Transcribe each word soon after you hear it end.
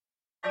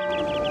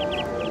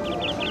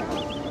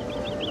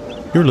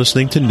You're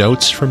listening to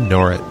Notes from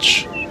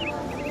Norwich.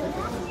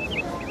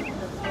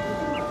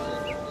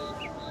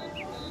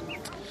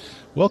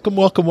 Welcome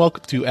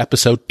to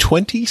episode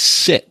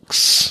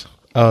 26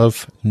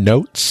 of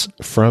Notes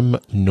from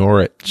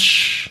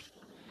Norwich.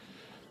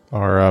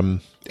 Our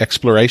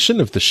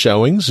exploration of the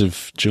showings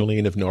of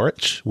Julian of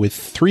Norwich with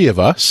three of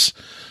us.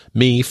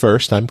 Me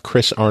first, I'm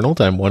Chris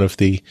Arnold. I'm one of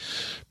the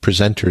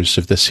presenters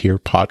of this here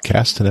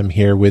podcast, and I'm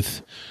here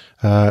with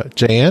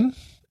Jan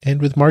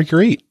and with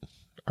Marguerite.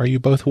 Are you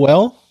both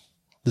well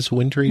this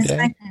wintry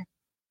day?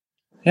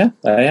 Yeah,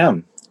 I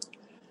am.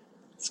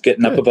 It's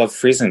getting up above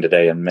freezing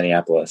today in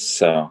Minneapolis,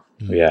 so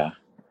yeah,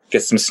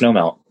 get some snow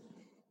melt.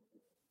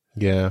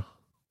 Yeah.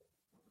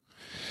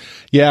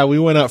 Yeah, we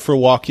went out for a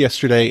walk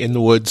yesterday in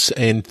the woods,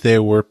 and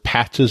there were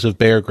patches of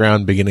bare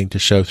ground beginning to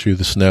show through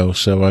the snow.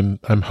 So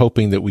I'm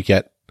hoping that we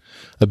get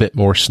a bit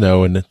more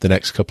snow in the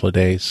next couple of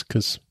days,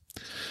 because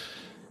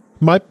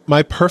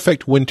my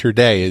perfect winter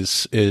day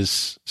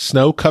is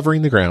snow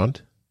covering the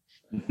ground,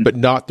 but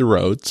not the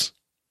roads,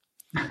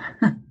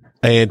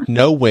 and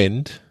no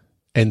wind,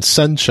 and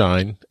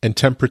sunshine, and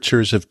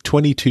temperatures of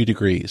 22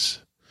 degrees.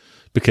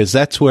 Because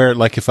that's where,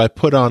 like, if I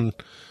put on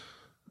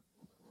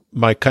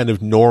my kind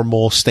of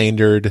normal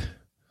standard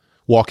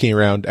walking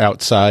around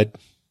outside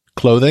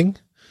clothing,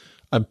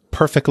 I'm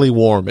perfectly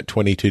warm at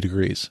 22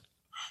 degrees.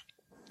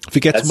 If it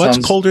gets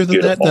much colder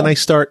than that, then I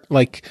start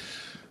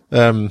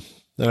then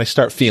I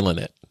start feeling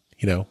it,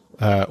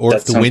 or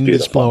if the wind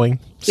is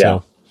blowing.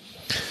 So,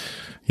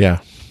 yeah.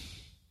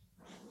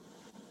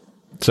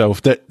 So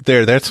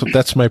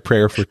that's my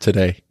prayer for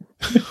today.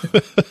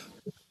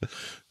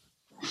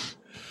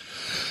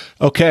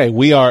 Okay,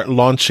 we are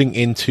launching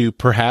into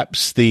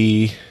perhaps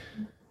is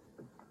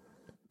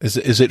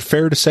it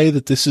fair to say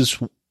that this is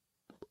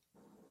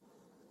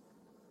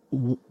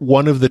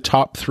one of the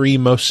top three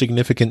most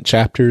significant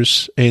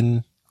chapters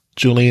in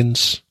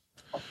Julian's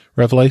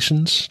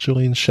Revelations,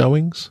 Julian's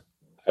showings?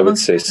 I would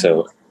say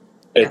so.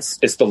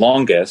 It's the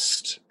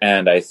longest,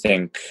 and I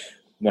think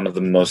one of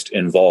the most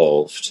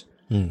involved,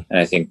 and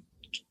I think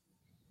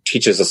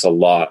teaches us a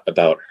lot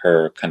about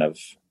her kind of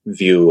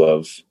view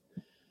of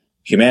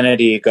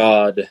humanity,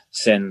 God,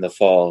 sin, the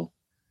fall,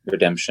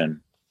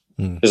 redemption.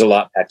 There's a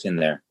lot packed in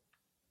there.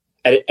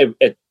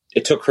 It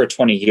took her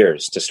 20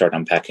 years to start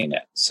unpacking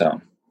it, so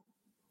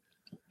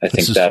I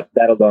think that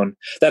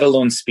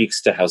alone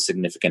speaks to how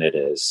significant it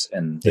is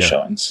in the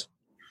showings.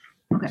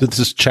 So this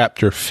is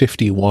chapter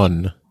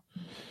 51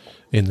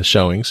 in the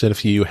showings, and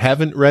if you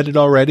haven't read it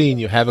already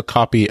and you have a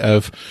copy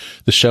of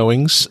the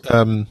showings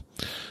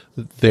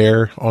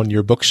there on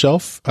your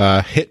bookshelf,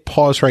 hit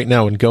pause right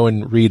now and go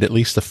and read at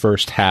least the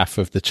first half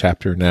of the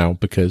chapter now,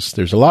 because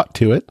there's a lot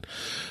to it.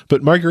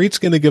 But Marguerite's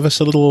going to give us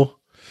a little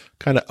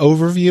kind of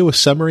overview, a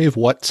summary of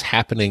what's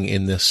happening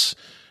in this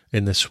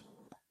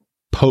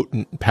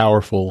potent,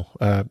 powerful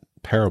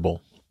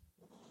parable.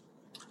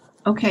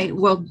 Okay,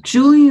 well,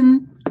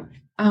 Julian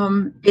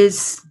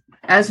is,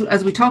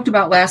 as we talked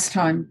about last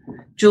time,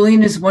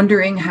 Julian is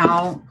wondering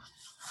how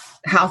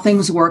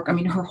things work. I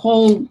mean, her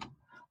whole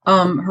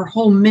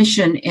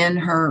mission in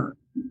her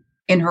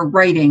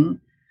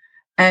writing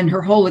and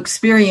her whole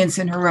experience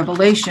in her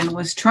revelation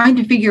was trying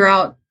to figure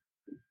out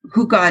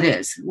who God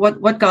is,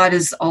 what God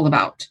is all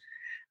about.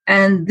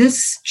 And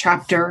this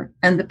chapter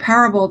and the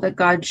parable that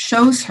God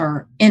shows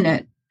her in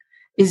it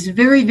is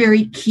very,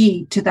 very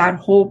key to that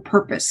whole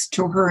purpose,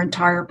 to her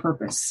entire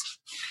purpose.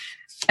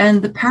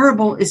 And the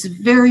parable is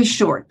very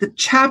short. The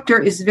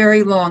chapter is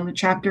very long. The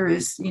chapter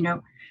is,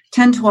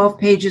 10, 12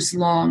 pages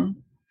long.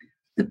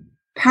 The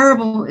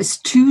parable is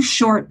 2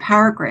 short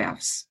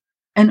paragraphs,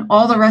 and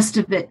all the rest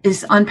of it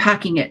is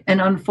unpacking it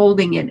and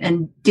unfolding it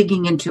and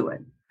digging into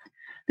it.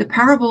 The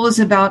parable is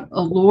about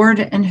a Lord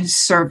and his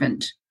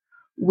servant,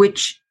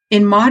 which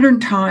in modern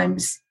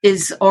times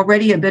is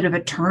already a bit of a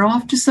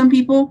turnoff to some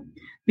people,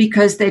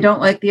 because they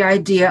don't like the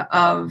idea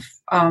of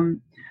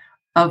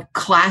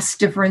class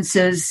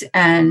differences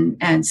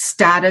and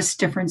status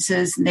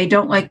differences. And they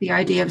don't like the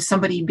idea of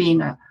somebody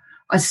being a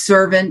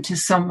servant to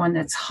someone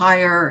that's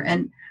higher.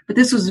 But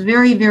this was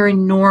very, very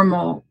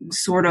normal,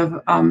 sort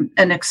of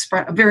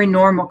a very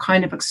normal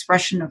kind of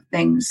expression of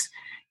things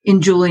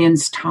in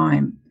Julian's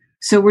time.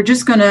 So we're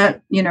just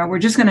gonna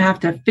have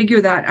to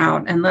figure that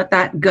out and let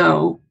that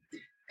go,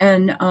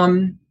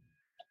 and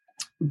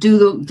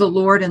do the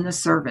Lord and the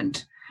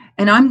servant.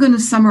 And I'm going to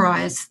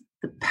summarize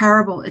the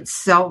parable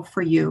itself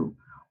for you.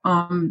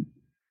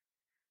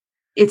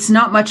 It's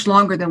not much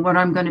longer than what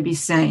I'm going to be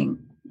saying.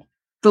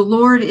 The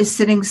Lord is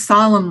sitting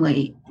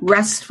solemnly,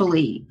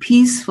 restfully,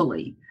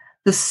 peacefully.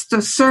 The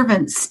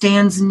servant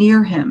stands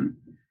near him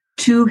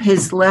to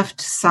his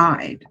left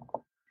side.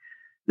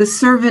 The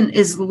servant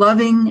is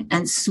loving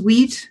and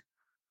sweet,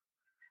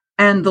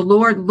 and the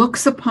Lord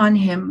looks upon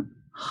him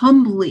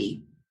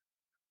humbly.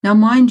 Now,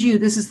 mind you,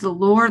 this is the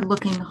Lord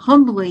looking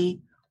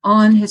humbly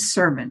on his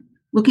servant,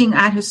 looking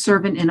at his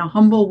servant in a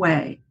humble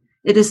way.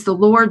 It is the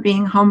Lord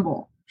being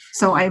humble.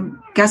 So I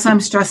guess I'm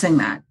stressing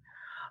that.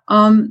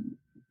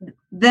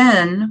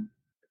 Then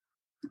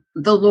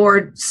the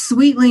Lord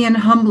sweetly and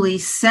humbly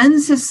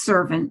sends his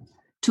servant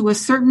to a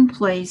certain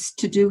place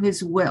to do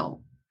his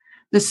will.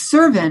 The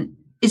servant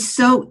is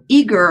so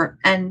eager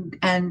and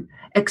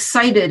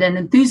excited and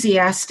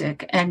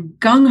enthusiastic and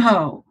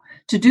gung-ho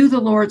to do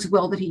the Lord's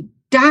will that he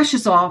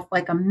dashes off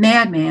like a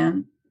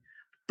madman,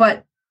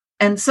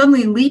 and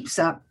suddenly leaps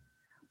up,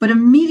 but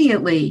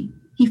immediately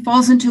he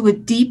falls into a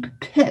deep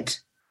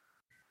pit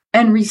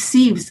and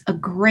receives a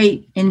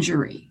great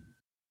injury.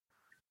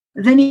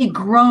 Then he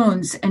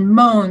groans and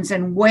moans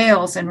and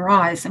wails and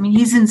writhes. I mean,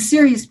 he's in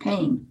serious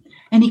pain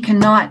and he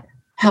cannot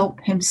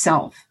help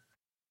himself.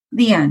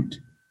 The end.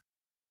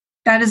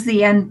 That is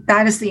the end.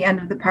 That is the end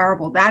of the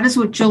parable. That is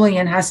what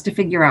Julian has to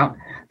figure out.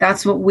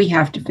 That's what we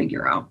have to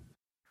figure out.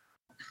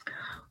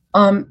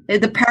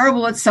 The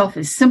parable itself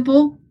is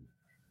simple.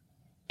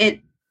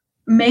 It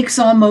makes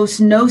almost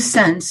no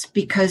sense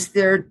because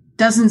there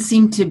doesn't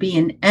seem to be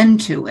an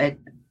end to it.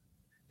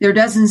 There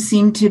doesn't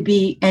seem to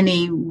be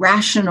any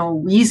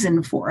rational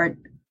reason for it.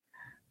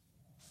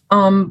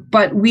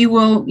 But we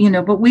will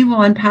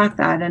unpack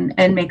that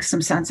and make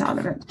some sense out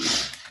of it.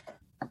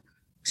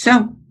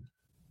 So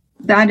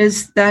that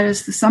is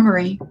the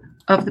summary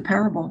of the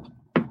parable.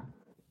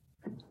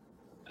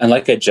 And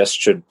like I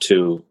gestured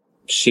to,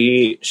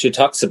 she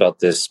talks about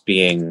this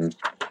being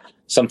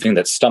something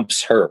that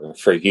stumps her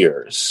for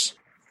years.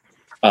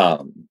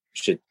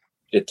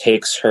 It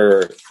takes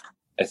her,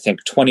 I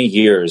think, 20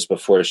 years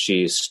before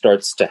she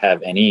starts to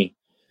have any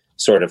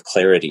sort of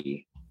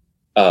clarity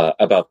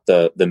about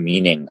the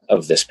meaning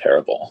of this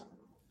parable.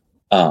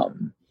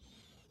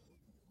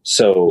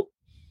 So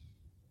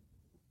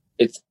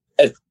it's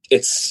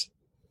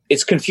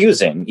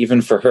confusing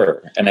even for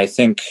her. And I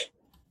think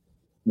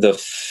the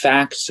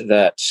fact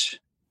that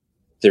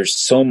there's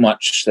so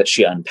much that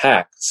she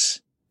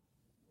unpacks,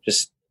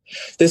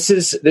 this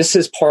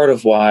is part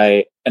of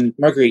why. And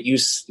Marguerite, you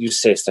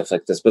say stuff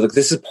like this, but look,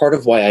 this is part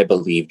of why I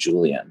believe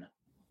Julian,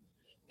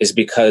 is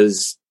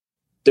because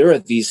there are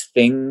these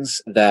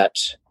things that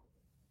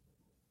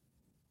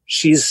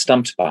she's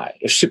stumped by.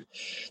 If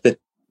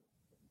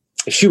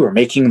she were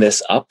making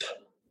this up,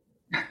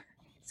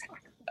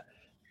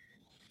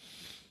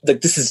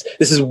 like this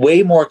is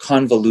way more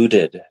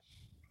convoluted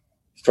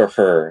for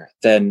her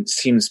than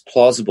seems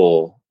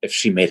plausible if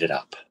she made it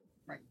up.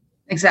 Right.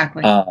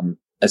 Exactly. And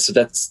so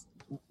that's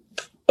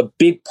a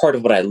big part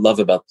of what I love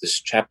about this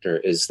chapter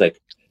is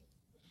like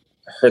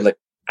her, like,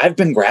 I've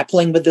been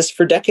grappling with this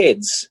for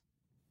decades.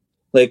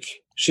 Like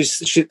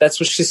that's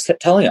what she's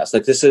telling us.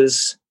 Like, this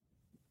is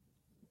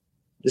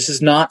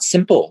not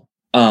simple.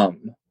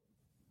 And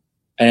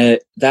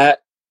that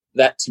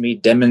to me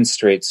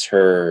demonstrates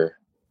her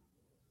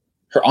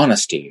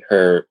honesty,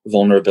 her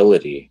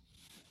vulnerability,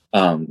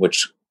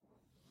 which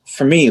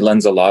for me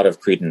lends a lot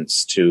of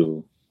credence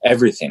to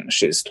everything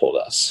she's told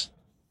us.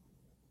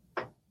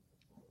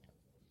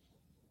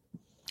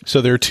 So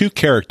there are two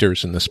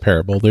characters in this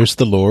parable. There's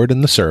the Lord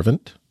and the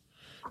servant,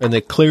 and they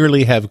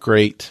clearly have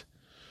great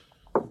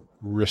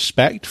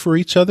respect for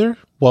each other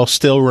while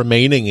still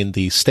remaining in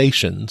these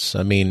stations.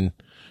 I mean,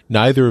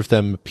 neither of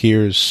them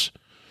appears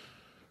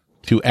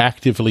to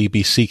actively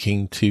be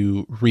seeking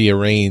to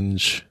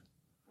rearrange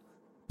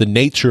the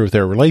nature of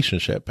their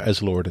relationship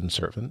as Lord and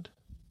servant.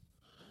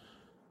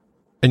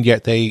 And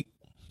yet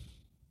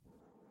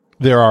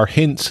there are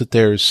hints that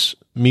there's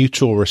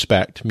mutual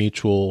respect,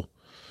 mutual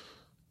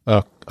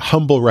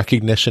humble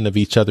recognition of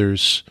each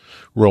other's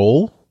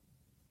role,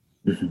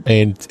 mm-hmm.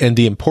 and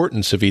the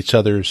importance of each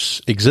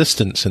other's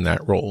existence in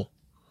that role.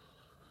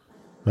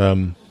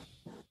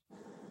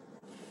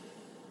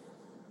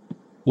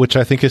 Which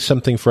I think is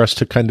something for us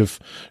to kind of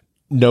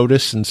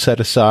notice and set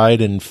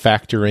aside and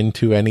factor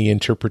into any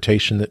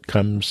interpretation that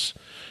comes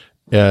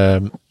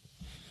in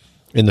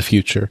the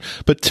future.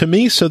 But to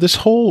me, so this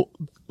whole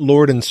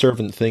Lord and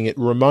servant thing, it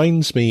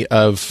reminds me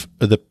of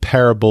the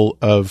parable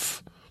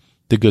of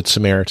the Good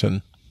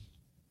Samaritan,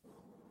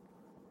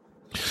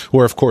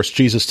 where, of course,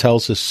 Jesus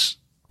tells this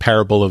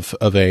parable of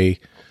a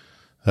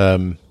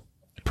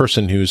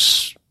person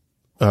who's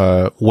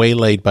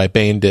waylaid by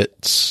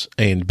bandits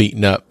and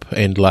beaten up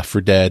and left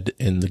for dead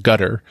in the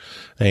gutter,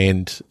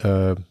 and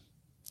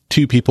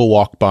two people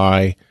walk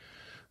by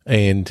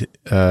and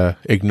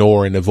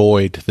ignore and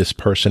avoid this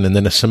person, and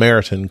then a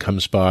Samaritan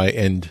comes by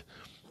and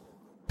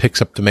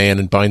picks up the man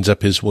and binds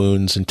up his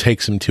wounds and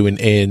takes him to an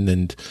inn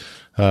and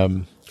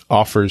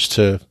offers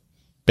to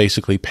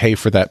basically pay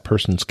for that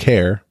person's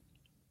care.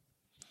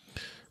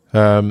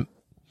 And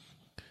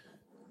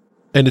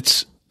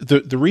it's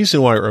the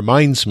reason why it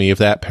reminds me of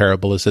that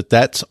parable is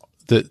that's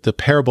the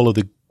parable of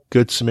the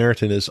Good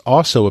Samaritan is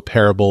also a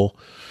parable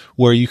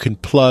where you can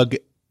plug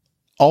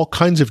all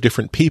kinds of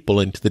different people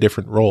into the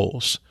different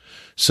roles.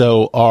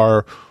 So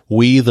are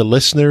we, the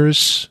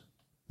listeners,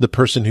 the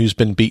person who's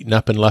been beaten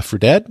up and left for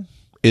dead?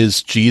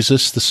 Is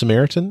Jesus the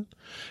Samaritan?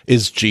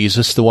 Is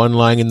Jesus the one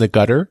lying in the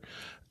gutter?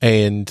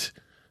 And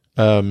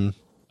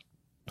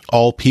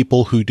all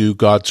people who do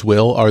God's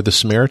will are the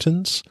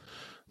Samaritans?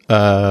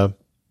 I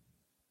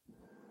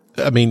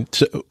mean,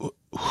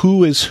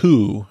 who is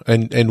who,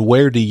 and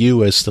where do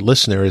you, as the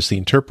listener, as the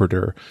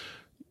interpreter,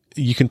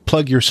 you can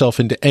plug yourself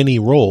into any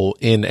role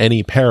in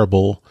any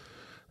parable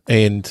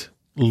and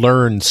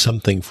learn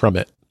something from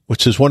it,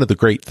 which is one of the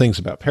great things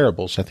about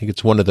parables. I think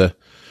it's one of the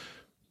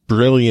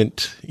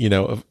brilliant,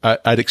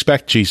 I'd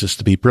expect Jesus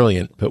to be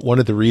brilliant, but one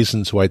of the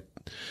reasons why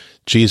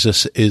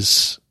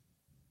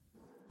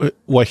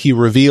why he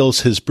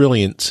reveals his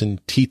brilliance in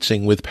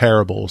teaching with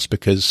parables,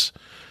 because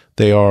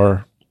they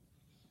are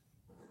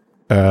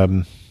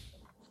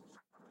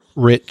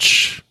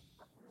rich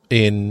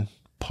in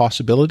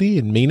possibility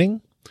and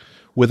meaning,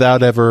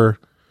 without ever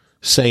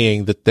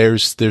saying that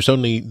there's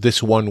only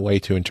this one way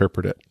to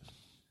interpret it.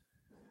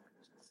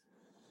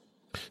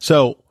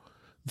 So,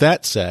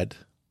 that said,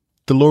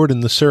 the Lord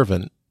and the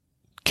servant,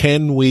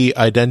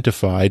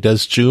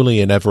 does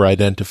Julian ever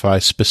identify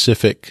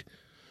specific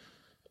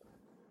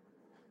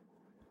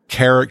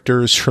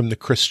characters from the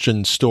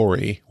Christian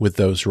story with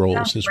those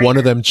roles? Is one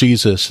of them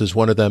Jesus? Is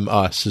one of them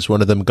us? Is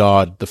one of them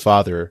God, the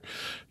Father?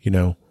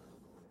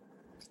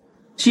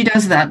 She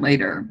does that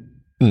later.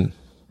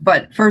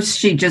 But first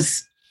she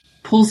just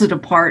pulls it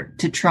apart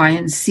to try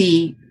and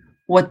see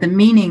what the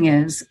meaning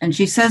is. And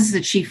she says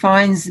that she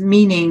finds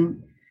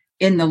meaning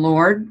in the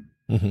Lord,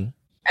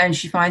 and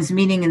she finds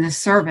meaning in the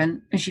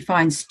servant, and she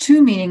finds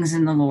two meanings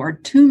in the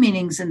Lord, two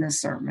meanings in the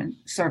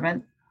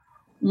servant.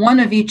 One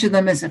of each of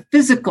them is a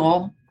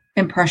physical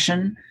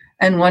impression,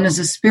 and one is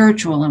a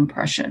spiritual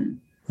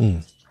impression,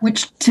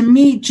 which to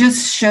me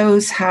just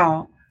shows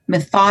how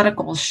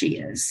methodical she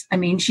is. I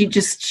mean, she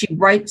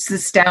writes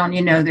this down,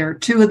 there are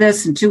two of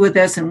this and two of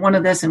this and one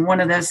of this and one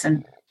of this.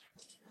 And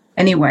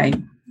anyway,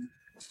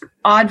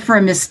 odd for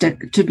a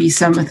mystic to be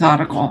so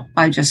methodical.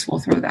 I just will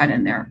throw that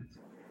in there.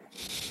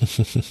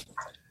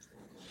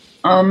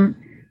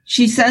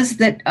 She says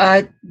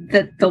that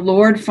the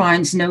Lord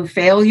finds no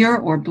failure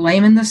or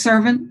blame in the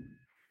servant,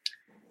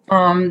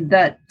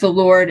 that the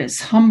Lord is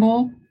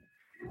humble,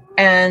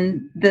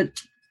 and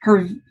that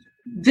her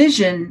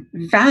vision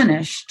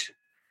vanished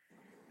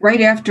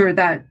right after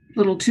that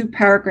little 2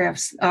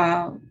 paragraphs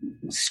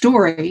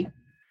story.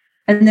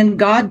 And then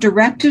God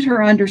directed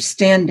her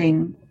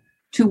understanding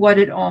to what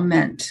it all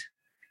meant.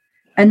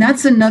 And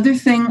that's another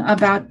thing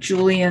about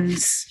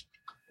Julian's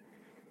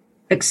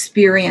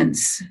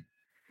experience,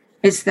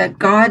 is that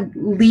God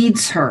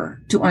leads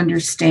her to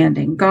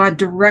understanding. God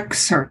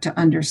directs her to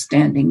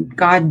understanding.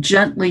 God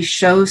gently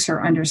shows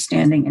her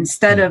understanding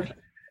instead of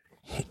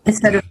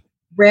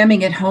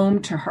ramming it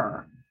home to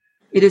her.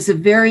 It is a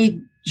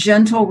very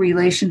gentle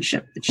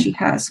relationship that she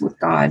has with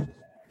God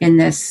in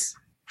this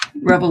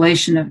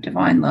revelation of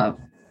divine love.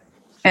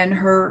 And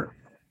her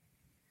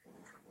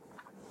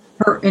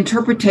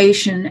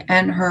interpretation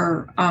and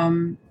her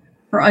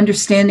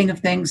understanding of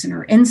things and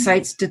her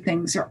insights to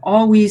things are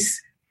always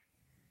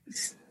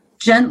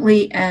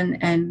gently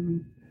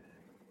and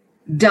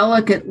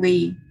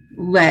delicately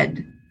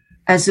led,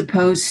 as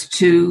opposed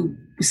to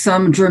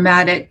some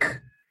dramatic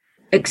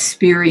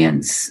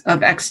experience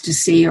of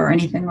ecstasy or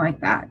anything like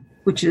that,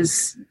 which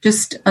is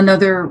just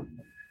another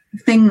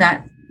thing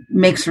that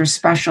makes her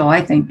special,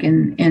 I think,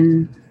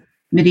 in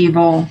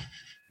medieval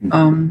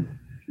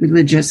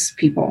religious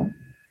people.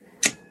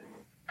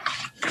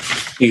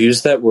 You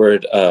use that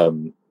word,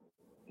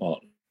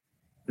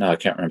 no, I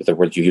can't remember the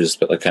word you used,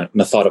 but like kind of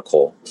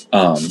methodical.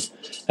 And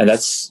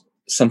that's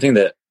something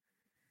that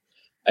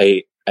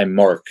I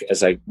mark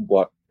as I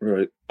walk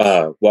through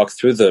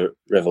the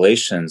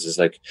Revelations, is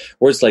like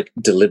words like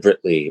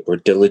deliberately or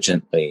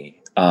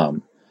diligently.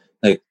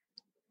 Like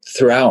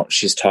throughout,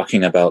 she's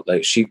talking about,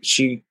 like,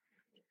 she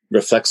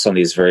reflects on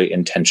these very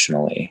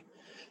intentionally.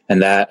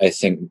 And that, I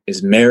think,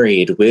 is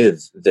married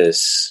with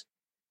this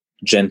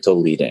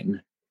gentle leading.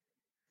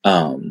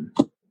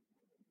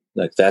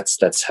 Like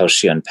that's how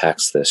she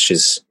unpacks this.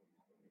 She's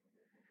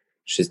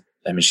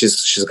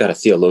got a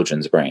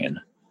theologian's brain.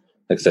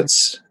 Like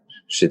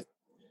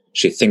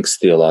she thinks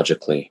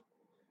theologically.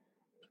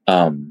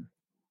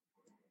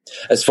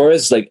 As far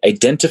as like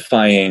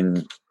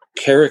identifying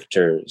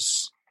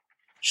characters,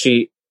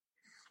 she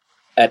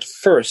at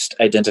first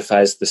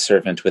identifies the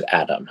servant with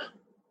Adam.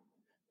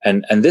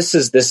 And this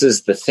is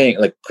the thing,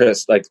 like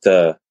Chris, like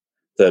the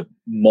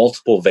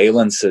multiple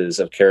valences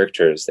of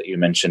characters that you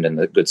mentioned in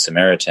the Good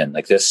Samaritan.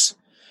 Like this,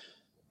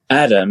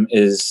 Adam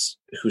is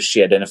who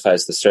she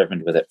identifies the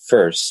servant with at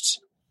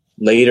first.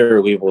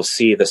 Later, we will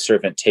see the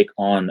servant take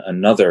on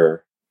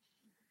another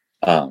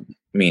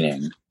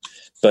meaning.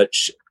 But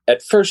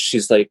at first,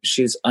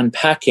 she's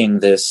unpacking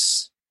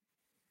this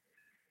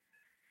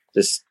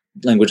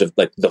language of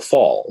like the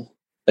fall,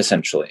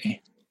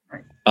 essentially.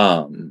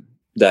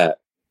 That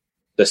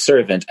the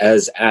servant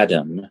as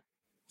Adam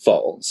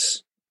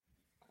falls.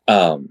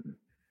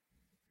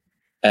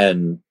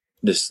 And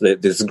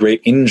this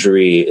great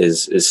injury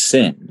is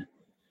sin.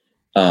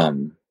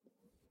 I'm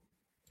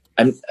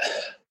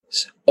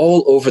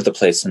all over the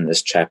place in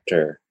this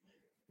chapter.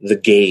 The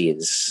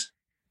gaze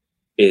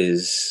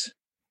is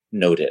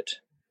noted.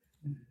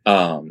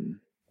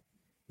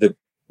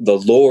 The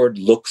Lord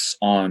looks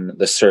on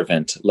the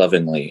servant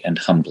lovingly and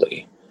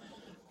humbly.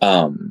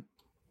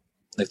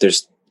 Like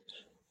there's,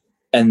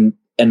 and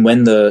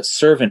when the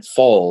servant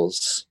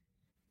falls,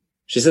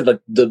 she said,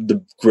 like,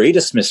 the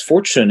greatest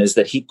misfortune is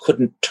that he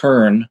couldn't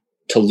turn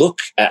to look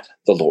at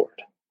the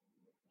Lord.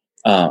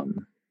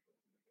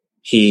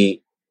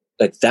 She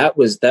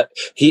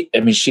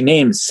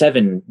named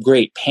 7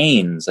 great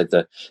pains, like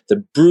the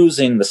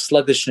bruising, the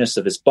sluggishness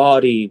of his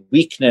body,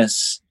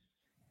 weakness,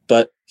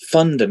 but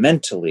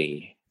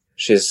fundamentally,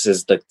 she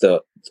says, like,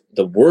 the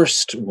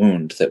worst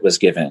wound that was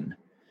given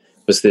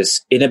was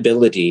this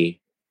inability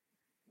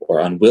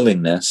or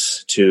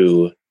unwillingness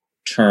to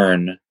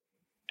turn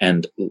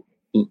and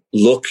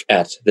look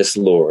at this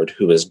Lord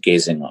who was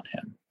gazing on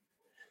him.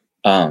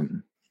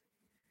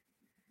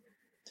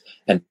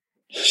 And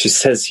she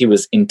says he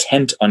was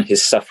intent on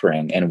his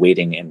suffering and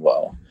waiting in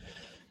woe.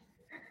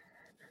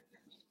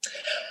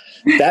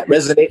 That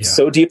resonates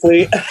so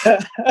deeply.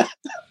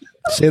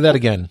 Say that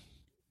again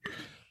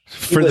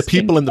for the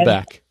people in the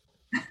back.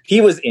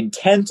 He was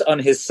intent on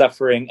his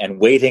suffering and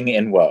waiting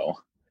in woe.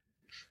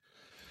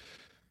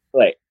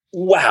 Like,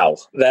 wow,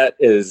 that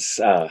is,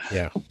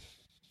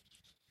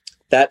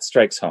 that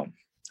strikes home.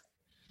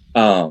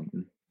 But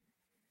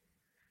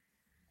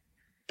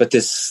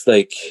this,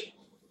 like,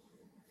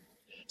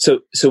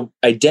 so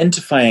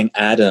identifying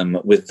Adam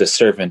with the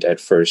servant at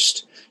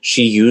first,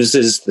 she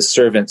uses the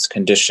servant's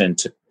condition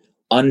to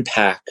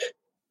unpack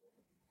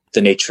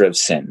the nature of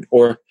sin,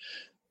 or,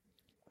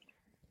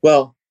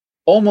 well,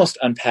 almost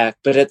unpack,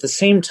 but at the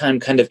same time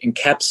kind of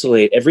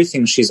encapsulate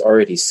everything she's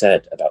already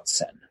said about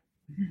sin.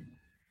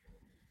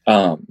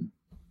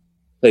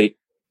 Like,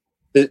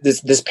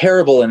 this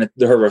parable and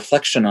her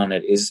reflection on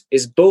it is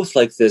both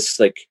like this,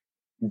 like,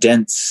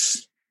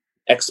 dense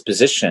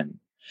exposition,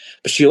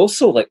 but she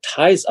also, like,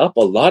 ties up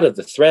a lot of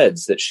the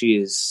threads that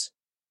she's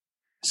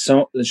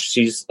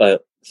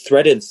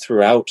threaded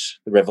throughout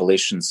the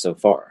revelation so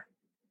far.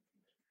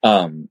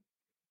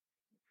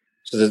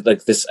 So there's,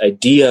 like, this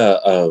idea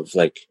of,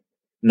 like,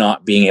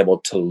 not being able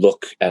to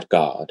look at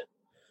God.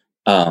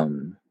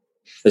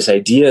 This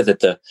idea that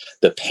the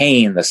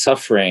pain, the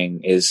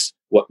suffering is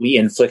what we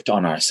inflict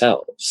on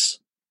ourselves.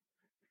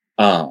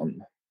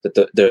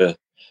 That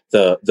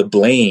the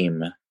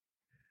blame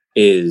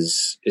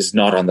is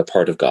not on the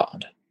part of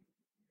God.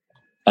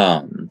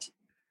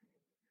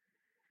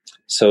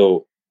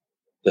 So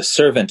the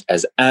servant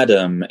as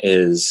Adam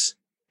is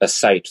a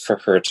site for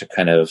her to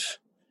kind of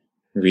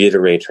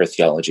reiterate her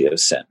theology of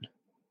sin.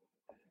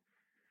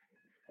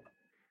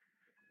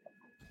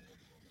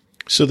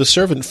 So the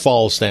servant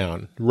falls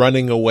down,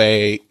 running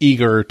away,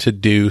 eager to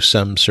do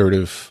some sort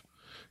of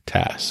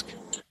task,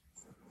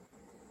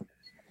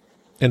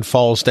 and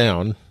falls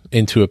down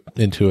into a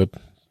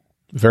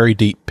very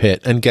deep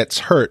pit and gets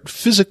hurt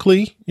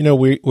physically. You know,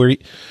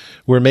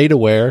 we're made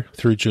aware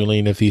through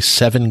Julian of these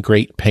 7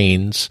 great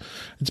pains.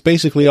 It's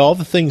basically all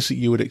the things that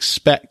you would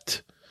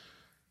expect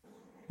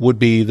would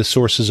be the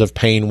sources of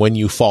pain when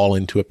you fall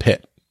into a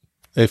pit.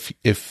 If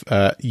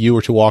you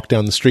were to walk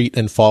down the street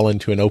and fall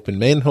into an open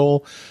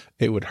manhole,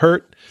 it would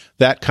hurt,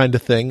 that kind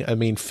of thing. I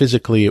mean,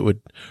 physically it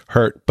would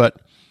hurt,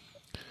 but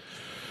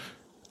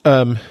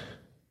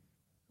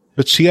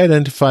she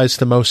identifies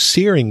the most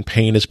searing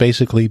pain as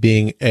basically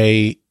being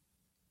a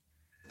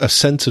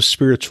sense of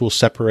spiritual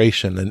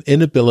separation, an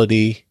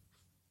inability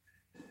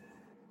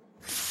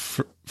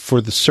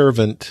for the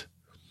servant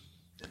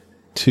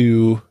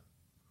to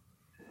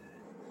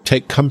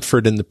take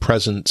comfort in the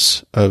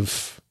presence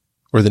of,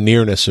 or the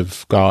nearness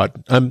of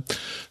God.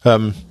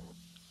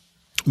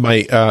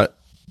 My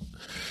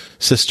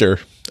sister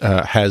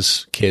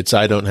has kids.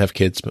 I don't have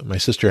kids, but my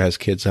sister has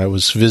kids. I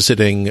was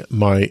visiting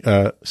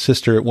my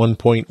sister at one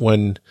point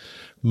when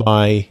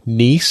my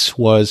niece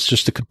was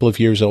just a couple of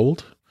years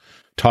old,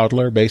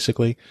 toddler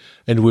basically,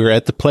 and we were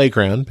at the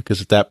playground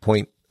because at that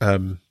point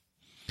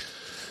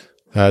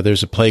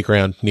there's a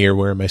playground near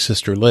where my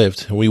sister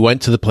lived. And we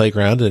went to the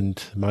playground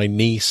and my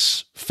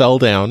niece fell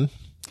down,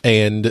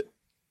 and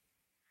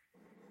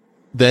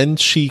then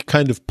she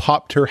kind of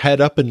popped her head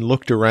up and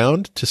looked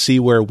around to see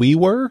where we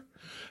were.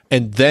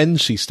 And then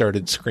she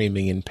started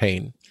screaming in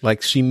pain.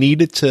 Like, she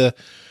needed to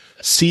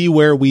see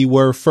where we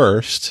were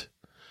first.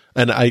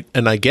 And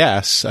I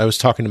guess I was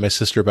talking to my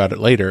sister about it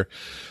later.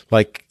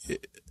 Like,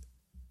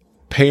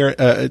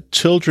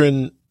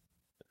 children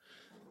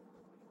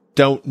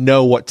don't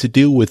know what to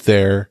do with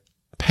their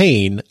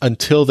pain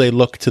until they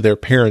look to their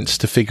parents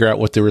to figure out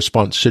what the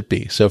response should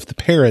be. So if the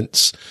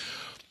parents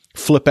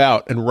flip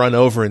out and run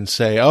over and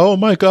say, "Oh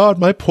my God,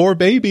 my poor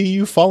baby,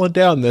 you've fallen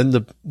down,"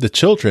 then the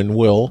children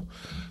will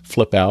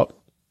flip out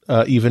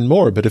even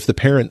more. But if the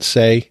parents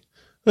say,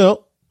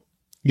 "Well,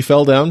 you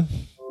fell down,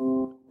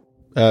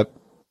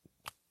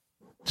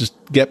 just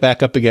get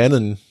back up again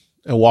and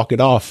walk it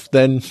off,"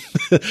 then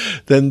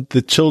then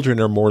the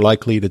children are more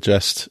likely to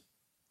just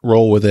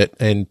roll with it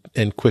and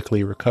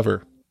quickly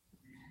recover.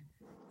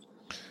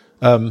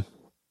 So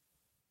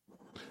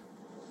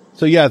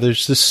yeah,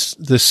 there's this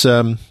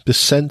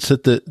sense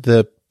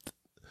that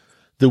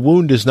the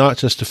wound is not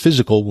just a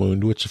physical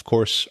wound, which of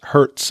course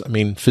hurts. I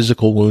mean,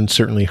 physical wounds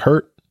certainly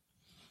hurt,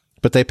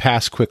 but they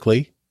pass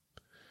quickly.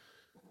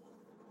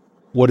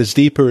 What is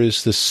deeper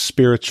is the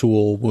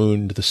spiritual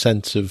wound, the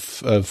sense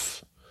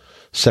of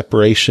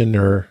separation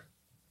or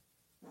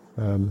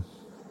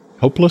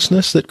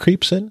hopelessness that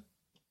creeps in?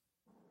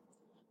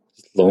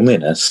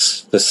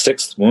 Loneliness. The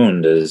sixth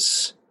wound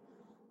is,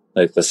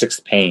 like, the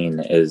sixth pain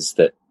is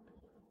that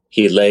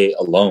he lay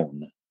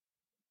alone.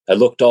 I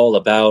looked all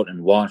about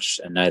and watched,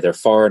 and neither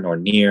far nor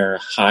near,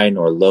 high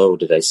nor low,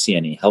 did I see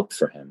any help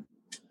for him.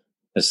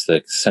 It's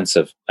the sense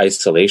of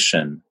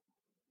isolation,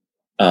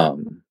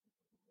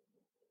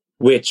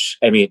 which,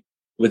 I mean,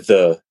 with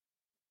the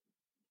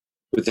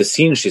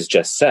scene she's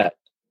just set,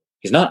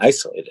 he's not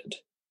isolated.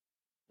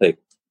 Like,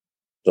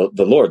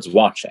 the Lord's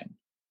watching,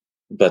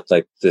 but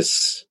like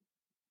this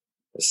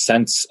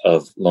sense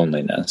of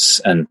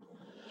loneliness. And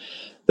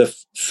the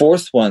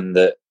fourth one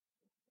that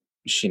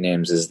she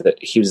names is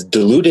that he was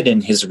deluded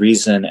in his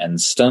reason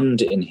and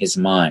stunned in his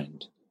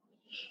mind,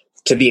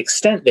 to the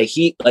extent that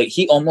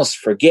he almost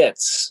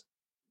forgets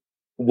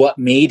what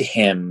made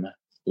him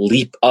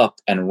leap up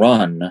and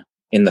run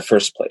in the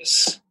first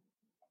place.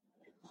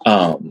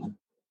 And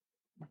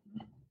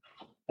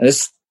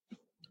this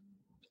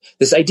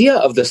idea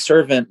of the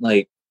servant,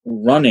 like,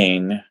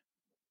 running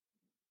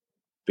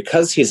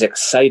because he's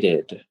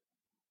excited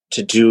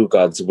to do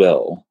God's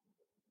will,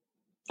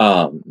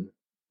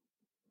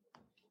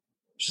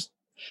 just,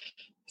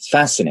 it's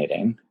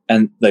fascinating.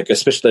 And like,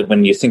 especially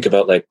when you think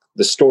about like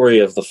the story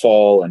of the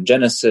fall and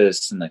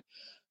Genesis, and like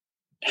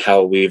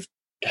how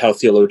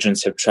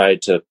theologians have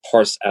tried to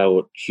parse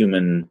out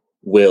human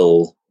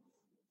will,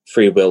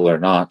 free will or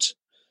not,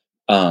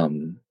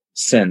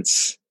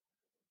 since,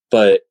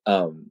 but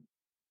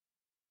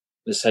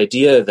this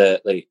idea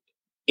that like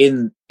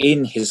in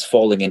his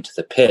falling into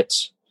the pit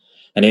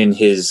and in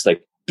his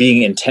like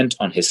being intent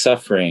on his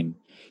suffering,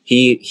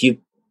 he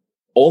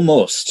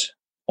almost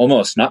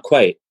not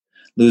quite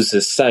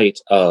loses sight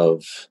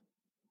of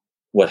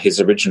what his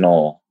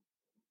original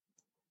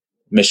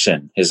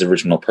mission, his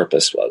original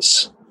purpose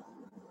was.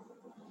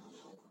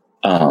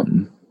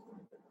 I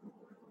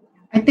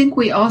think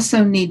we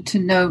also need to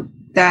note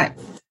that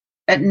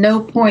at no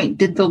point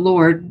did the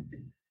Lord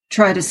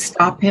try to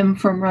stop him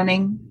from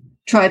running,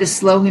 try to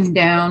slow him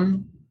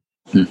down,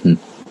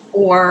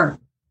 or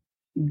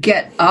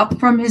get up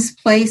from his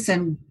place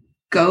and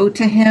go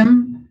to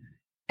him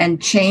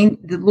and change.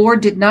 The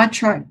Lord did not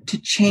try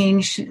to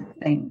change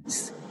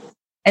things.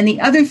 And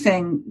the other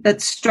thing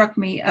that struck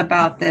me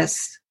about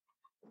this,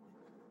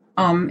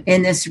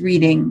 in this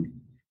reading,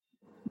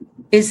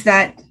 is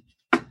that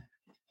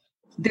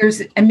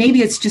and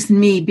maybe it's just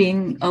me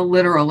being a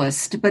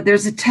literalist, but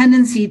there's a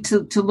tendency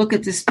to look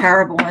at this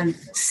parable and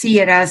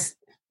see it as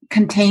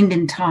contained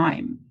in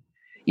time.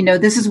 You know,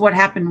 this is what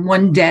happened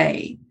one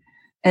day.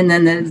 And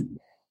then the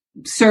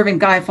servant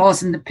guy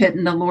falls in the pit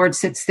and the Lord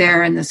sits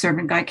there and the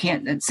servant guy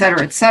can't, et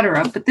cetera, et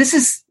cetera. But this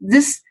is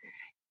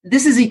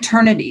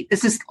eternity.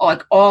 This is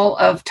like all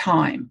of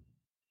time.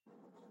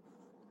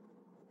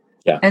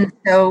 Yeah. And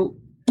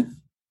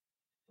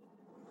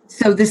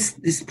so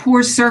this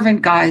poor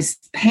servant guy's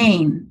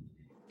pain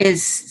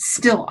is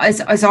still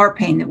as our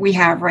pain that we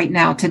have right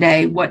now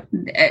today, what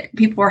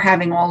people are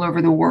having all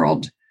over the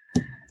world.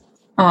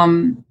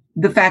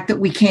 The fact that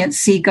we can't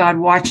see God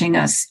watching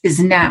us is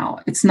now.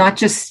 It's not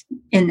just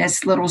in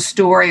this little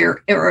story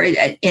or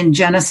in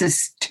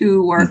Genesis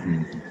 2, or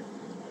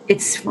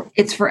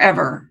it's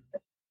forever.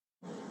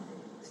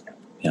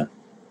 Yeah.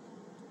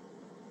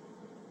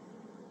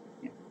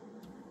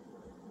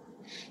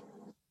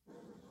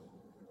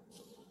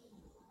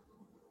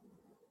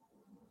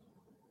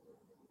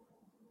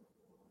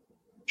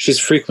 She's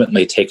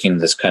frequently taking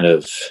this kind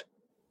of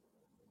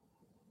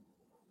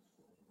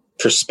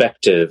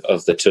perspective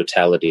of the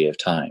totality of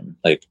time.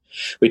 Like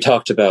we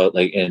talked about,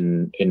 like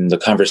in the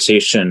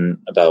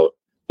conversation about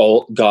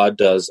all God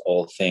does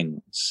all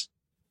things,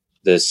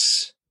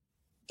 this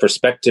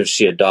perspective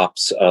she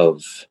adopts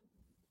of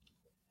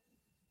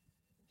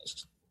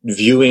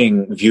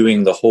viewing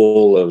the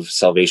whole of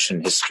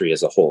salvation history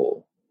as a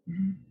whole,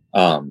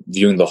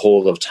 viewing the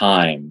whole of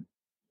time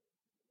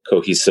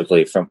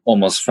cohesively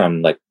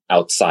from like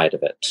outside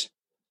of it.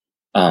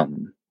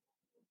 And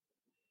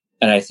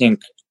I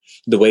think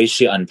the way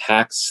she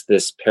unpacks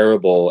this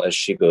parable as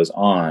she goes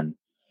on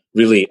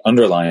really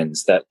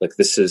underlines that, like,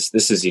 this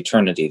is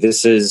eternity.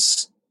 This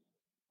is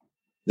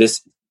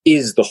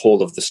the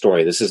whole of the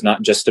story. This is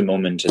not just a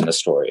moment in the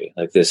story.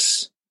 Like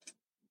the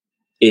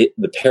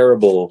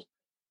parable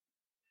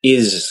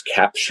is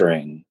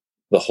capturing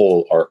the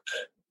whole arc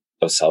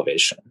of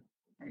salvation.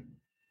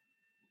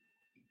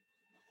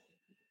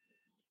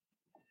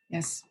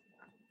 Yes.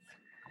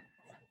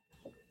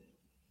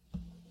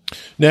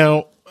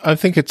 Now, I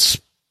think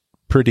it's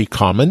pretty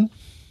common,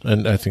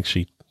 and I think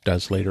she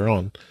does later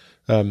on,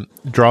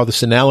 draw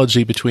this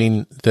analogy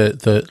between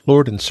the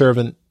Lord and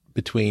servant,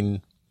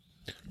 between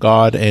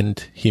God and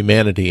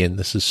humanity, and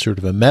this is sort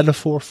of a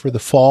metaphor for the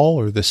fall,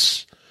 or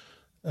this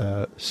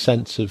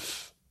sense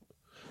of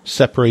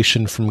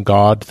separation from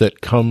God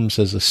that comes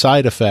as a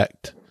side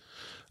effect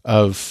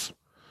of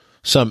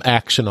some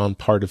action on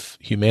part of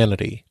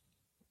humanity.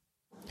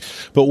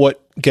 But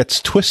what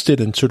gets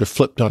twisted and sort of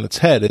flipped on its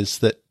head is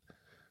that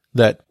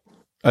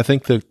I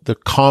think the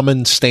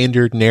common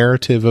standard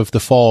narrative of the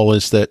fall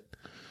is that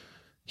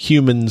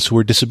humans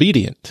were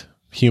disobedient.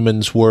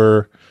 Humans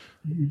were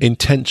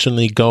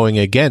intentionally going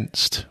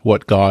against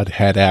what God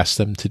had asked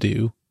them to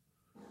do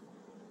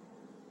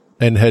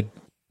and had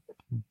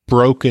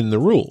broken the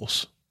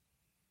rules.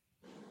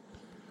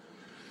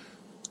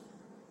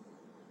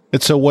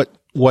 And so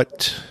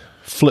what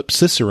flips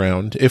this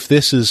around, if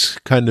this is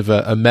kind of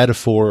a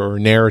metaphor or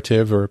a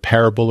narrative or a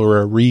parable or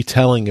a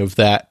retelling of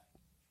that,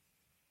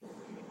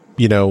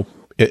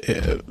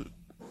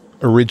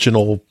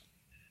 original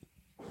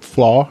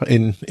flaw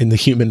in the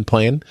human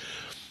plan,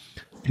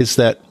 is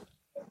that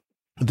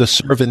the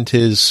servant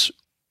is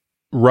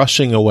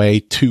rushing away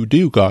to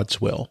do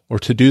God's will or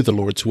to do the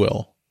Lord's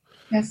will.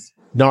 Yes.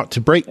 Not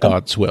to break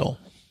God's will.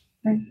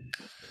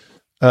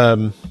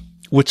 Right.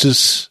 Which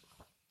is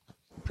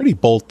a pretty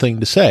bold thing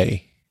to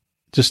say.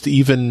 Just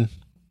even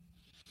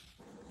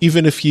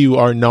if you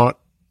are not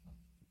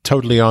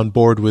totally on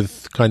board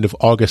with kind of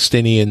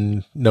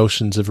Augustinian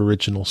notions of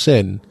original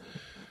sin,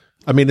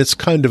 I mean, it's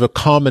kind of a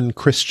common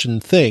Christian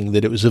thing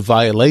that it was a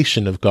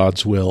violation of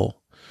God's will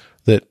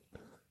that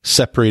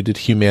separated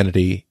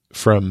humanity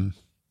from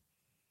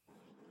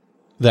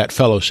that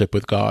fellowship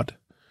with God.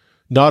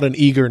 Not an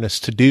eagerness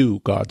to do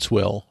God's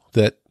will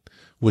that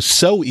was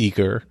so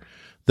eager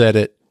that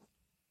it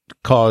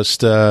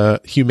caused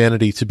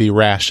humanity to be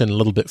rash and a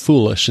little bit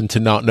foolish and to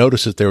not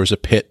notice that there was a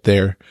pit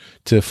there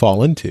to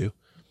fall into.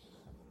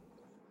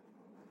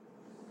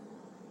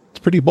 It's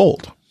pretty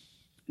bold.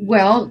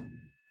 Well,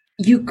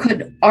 you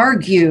could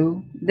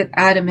argue that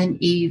Adam and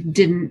Eve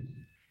didn't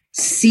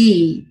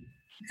see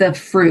the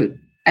fruit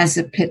as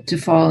a pit to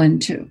fall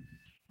into.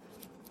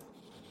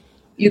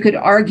 You could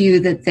argue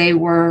that they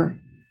were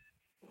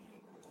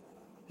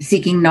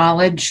seeking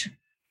knowledge,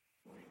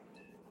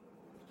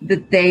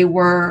 that they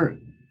were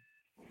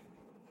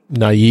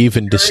naive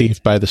and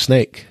deceived by the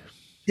snake.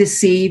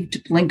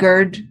 Deceived,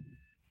 blinkered,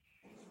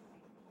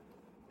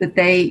 that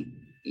they,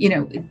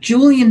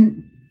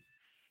 Julian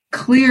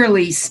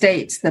clearly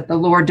states that the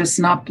Lord does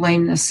not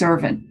blame the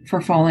servant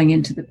for falling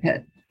into the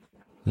pit.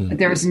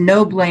 There is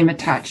no blame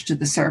attached to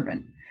the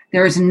servant.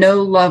 There is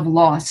no love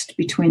lost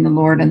between the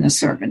Lord and the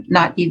servant,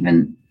 not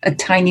even a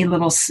tiny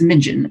little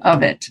smidgen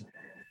of it.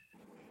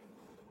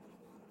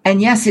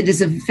 And yes, it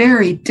is a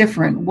very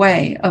different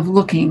way of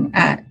looking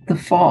at the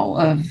fall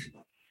of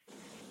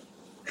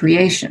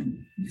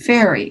creation.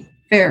 Very,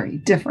 very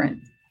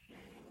different.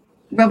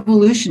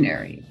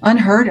 Revolutionary,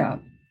 unheard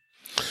of.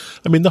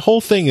 I mean, the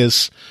whole thing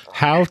is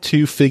how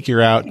to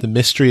figure out the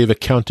mystery of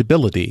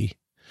accountability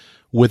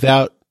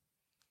without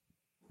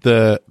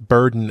the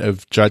burden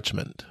of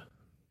judgment.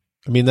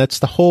 I mean, that's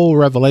the whole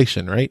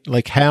revelation, right?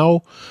 Like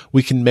how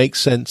we can make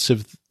sense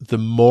of the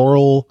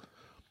moral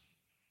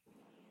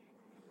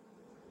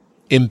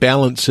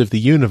imbalance of the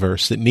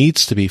universe that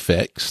needs to be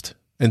fixed,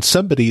 and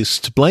somebody is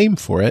to blame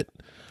for it,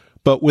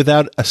 but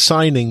without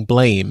assigning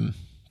blame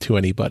to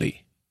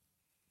anybody.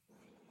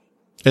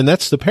 And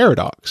that's the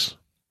paradox.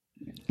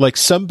 Like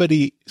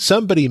somebody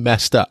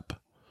messed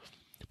up,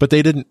 but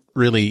they didn't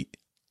really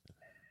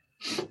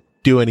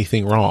do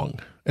anything wrong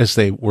as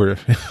they were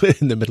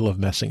in the middle of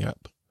messing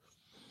up.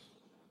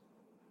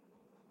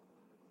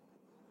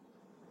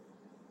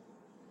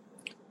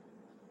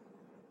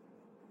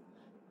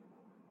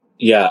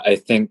 Yeah, I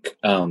think,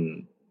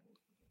 the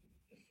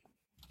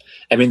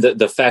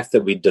fact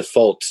that we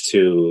default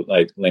to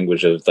like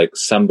language of like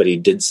somebody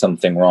did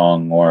something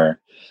wrong or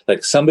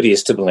like somebody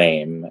is to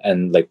blame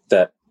and like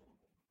that.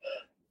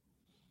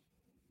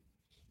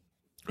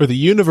 Or the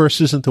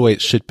universe isn't the way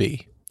it should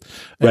be.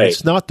 And right.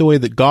 It's not the way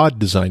that God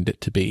designed it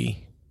to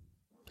be.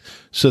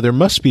 So there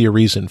must be a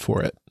reason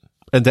for it.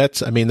 And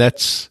that's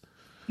the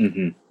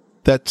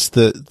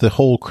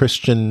whole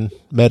Christian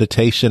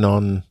meditation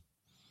on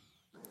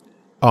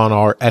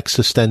our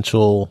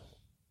existential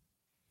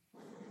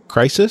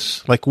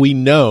crisis. Like we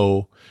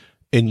know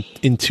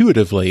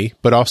intuitively,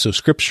 but also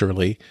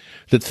scripturally,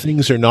 that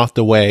things are not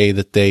the way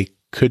that they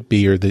could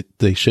be or that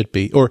they should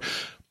be. Or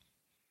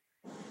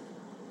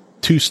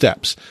two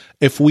steps.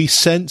 If we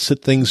sense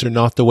that things are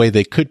not the way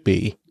they could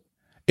be,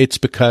 it's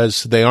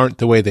because they aren't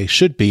the way they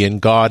should be, and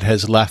God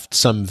has left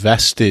some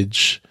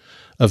vestige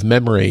of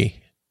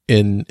memory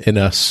in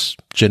us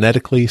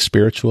genetically,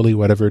 spiritually,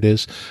 whatever it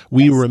is.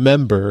 We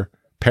remember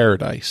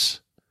paradise.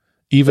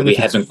 Even we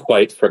haven't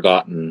quite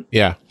forgotten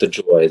the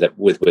joy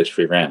with which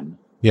we ran.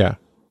 Yeah.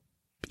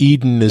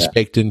 Eden is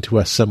baked into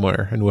us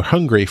somewhere, and we're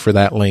hungry for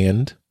that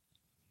land,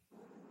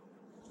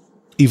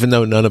 even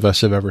though none of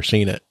us have ever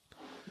seen it.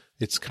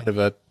 It's kind of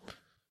a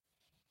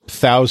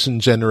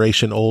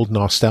 1,000-generation-old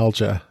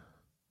nostalgia.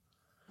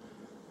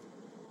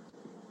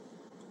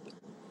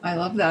 I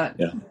love that.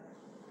 Yeah.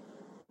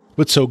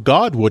 But so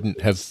God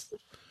wouldn't have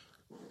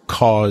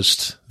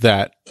caused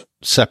that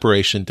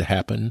separation to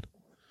happen.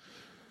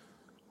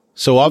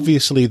 So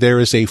obviously there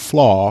is a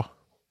flaw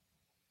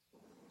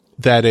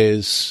that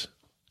is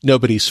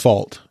nobody's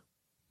fault,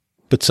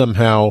 but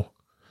somehow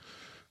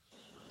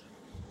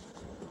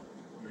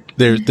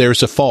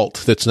there's a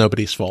fault that's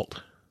nobody's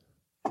fault.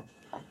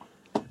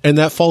 And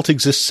that fault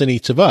exists in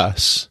each of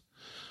us,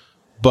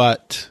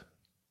 but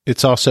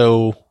it's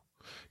also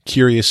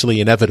curiously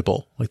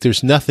inevitable. Like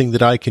there's nothing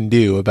that I can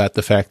do about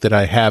the fact that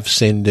I have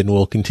sinned and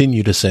will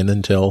continue to sin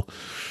until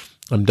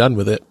I'm done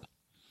with it.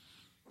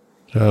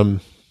 So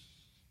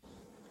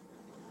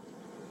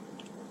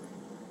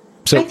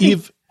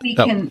Eve, we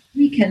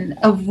can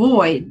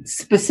avoid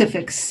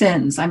specific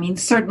sins. I mean,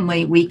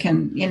 certainly we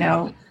can,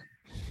 well,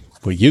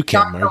 you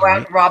can go out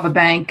and rob a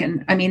bank,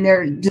 and I mean,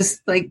 they're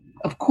just like,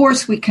 of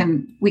course we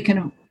can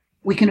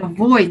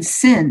avoid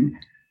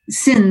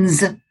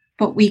sins,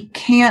 but we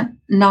can't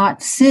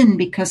not sin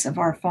because of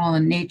our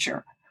fallen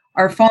nature.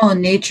 Our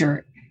fallen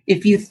nature,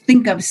 if you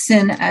think of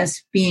sin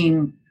as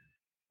being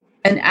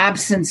an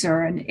absence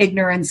or an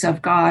ignorance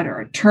of God or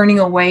a turning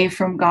away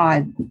from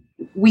God,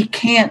 we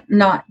can't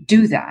not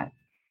do that.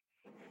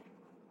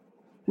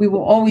 We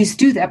will always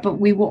do that, but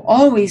we will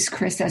always,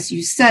 Chris, as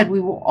you said, we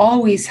will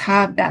always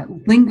have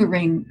that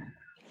lingering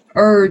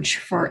urge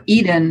for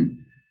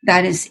Eden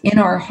that is in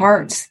our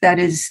hearts, that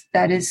is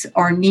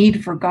our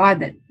need for God,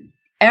 that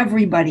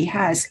everybody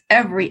has.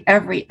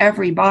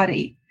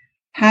 Everybody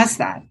has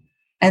that.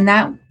 And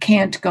that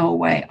can't go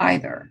away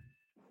either.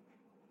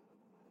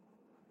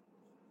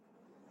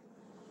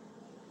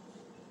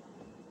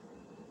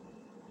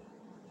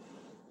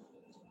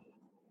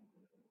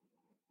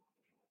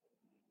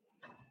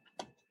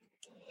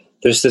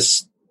 There's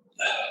this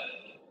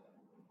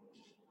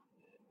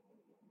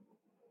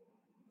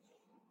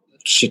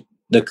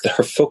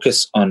her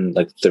focus on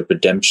like the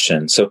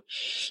redemption. So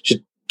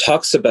she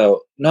talks about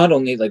not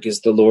only like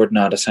is the Lord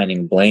not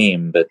assigning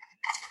blame, but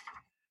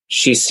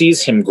she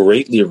sees him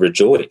greatly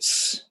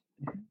rejoice.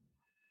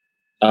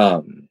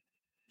 So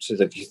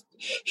like he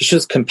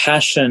shows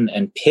compassion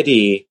and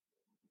pity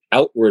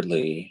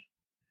outwardly,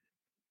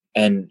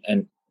 and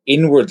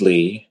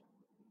inwardly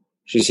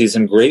she sees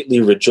him greatly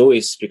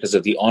rejoice because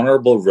of the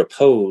honorable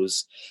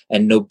repose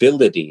and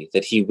nobility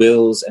that he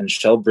wills and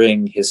shall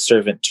bring his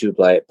servant to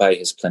by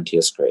his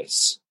plenteous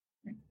grace.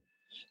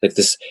 Like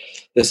this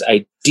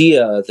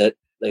idea that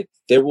like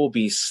there will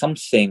be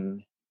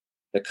something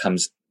that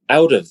comes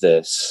out of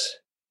this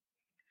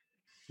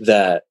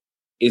that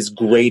is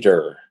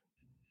greater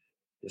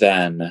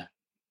than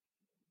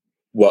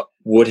what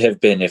would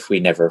have been if we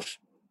never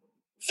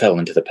fell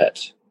into the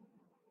pit.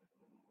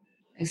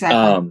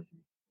 Exactly.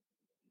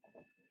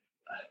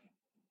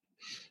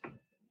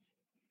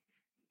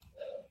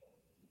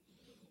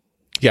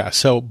 Yeah,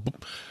 so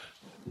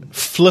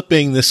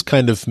flipping this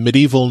kind of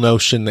medieval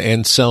notion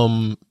and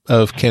some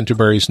of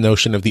Canterbury's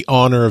notion of the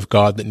honor of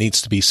God that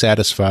needs to be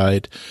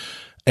satisfied,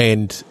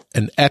 and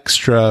an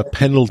extra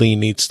penalty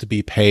needs to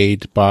be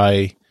paid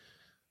by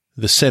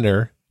the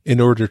sinner in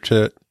order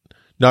to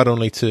not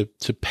only to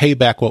pay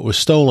back what was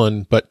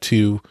stolen, but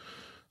to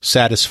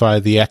satisfy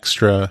the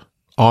extra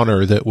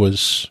honor that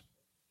was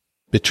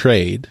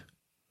betrayed.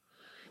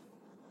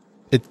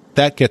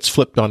 That gets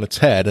flipped on its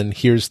head, and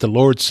here's the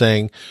Lord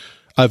saying,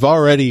 I've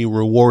already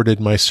rewarded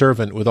my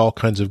servant with all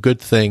kinds of good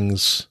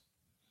things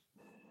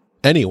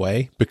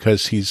anyway,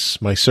 because he's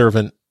my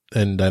servant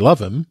and I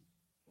love him.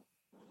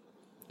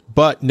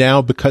 But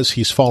now, because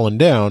he's fallen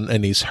down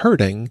and he's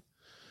hurting,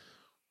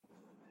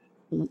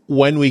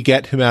 when we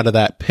get him out of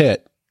that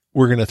pit,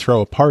 we're going to throw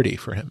a party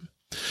for him.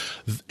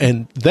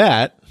 And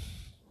that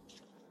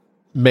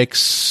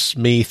makes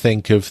me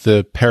think of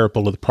the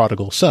parable of the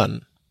prodigal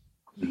son,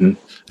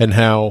 and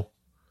how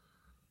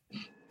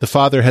the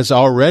father has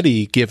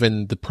already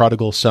given the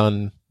prodigal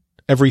son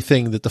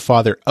everything that the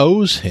father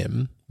owes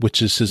him,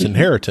 which is his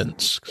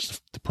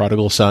inheritance. The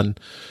prodigal son,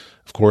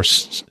 of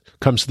course,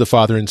 comes to the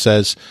father and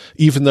says,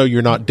 even though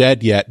you're not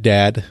dead yet,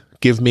 Dad,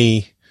 give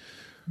me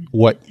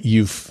what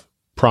you've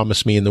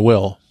promised me in the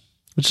will,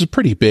 which is a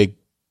pretty big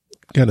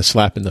kind of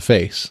slap in the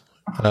face.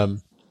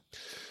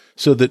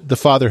 So that the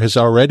father has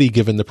already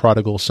given the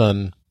prodigal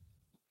son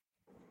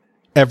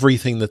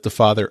everything that the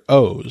father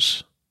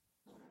owes.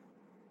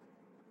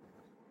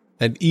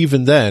 And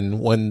even then,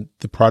 when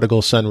the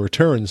prodigal son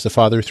returns, the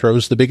father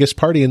throws the biggest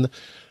party, and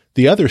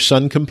the other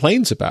son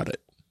complains about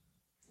it.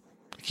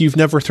 You've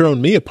never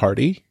thrown me a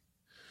party.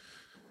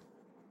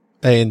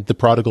 And the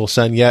prodigal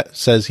son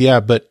says, yeah,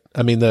 but,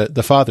 I mean,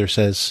 the father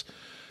says,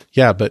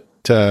 yeah, but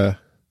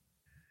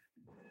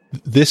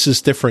this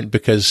is different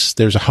because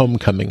there's a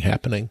homecoming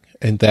happening,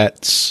 and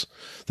that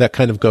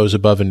kind of goes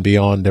above and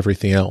beyond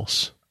everything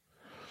else.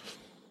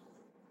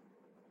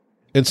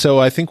 And so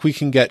I think we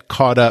can get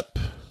caught up,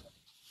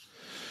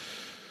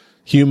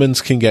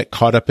 humans can get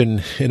caught up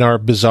in our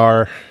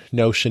bizarre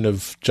notion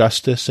of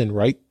justice and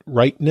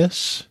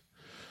rightness.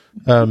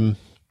 And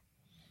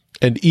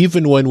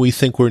even when we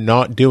think we're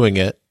not doing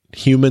it,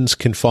 humans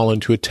can fall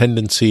into a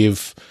tendency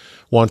of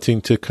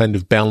wanting to kind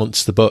of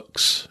balance the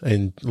books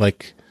and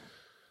like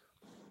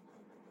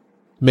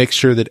make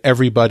sure that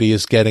everybody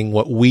is getting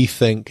what we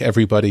think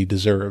everybody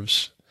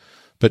deserves.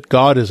 But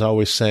God is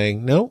always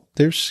saying, no,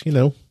 there's,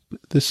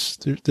 this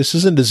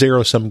isn't a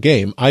zero-sum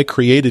game. I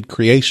created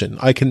creation.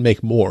 I can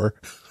make more.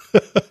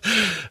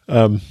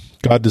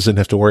 God doesn't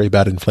have to worry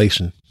about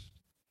inflation.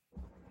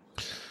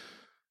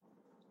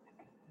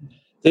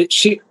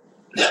 she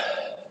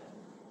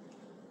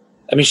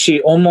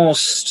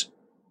almost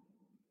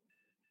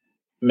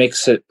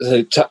makes it,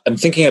 I'm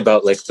thinking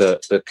about like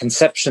the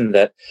conception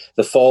that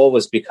the fall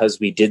was because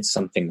we did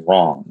something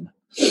wrong.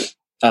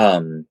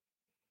 But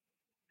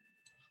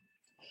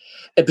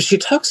she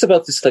talks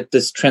about this, like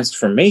this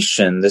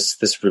transformation,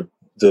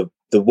 the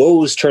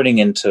woes turning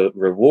into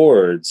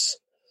rewards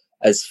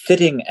as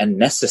fitting and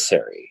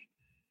necessary,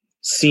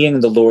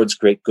 seeing the Lord's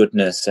great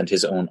goodness and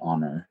his own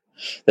honor,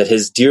 that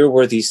his dear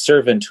worthy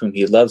servant whom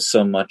he loves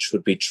so much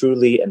would be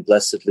truly and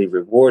blessedly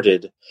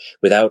rewarded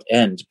without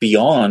end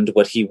beyond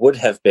what he would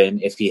have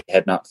been if he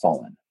had not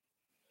fallen.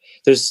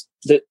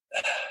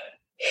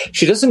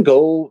 She doesn't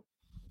go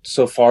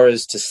so far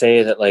as to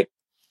say that like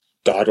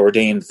God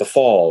ordained the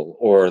fall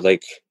or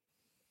like,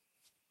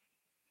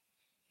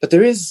 but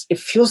it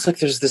feels like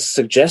there's this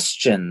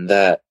suggestion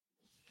that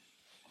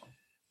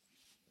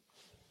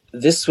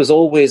this was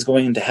always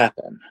going to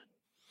happen.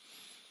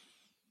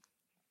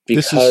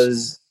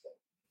 Because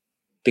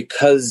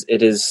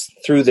it is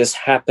through this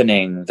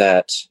happening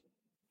that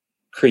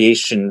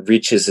creation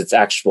reaches its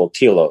actual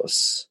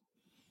telos,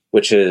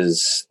 which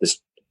is this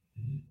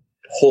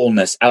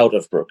wholeness out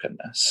of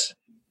brokenness.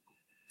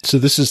 So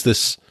this is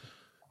this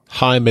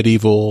high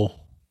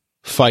medieval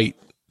fight.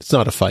 It's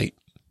not a fight.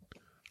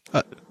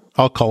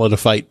 I'll call it a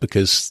fight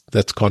because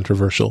that's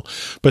controversial.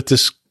 But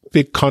this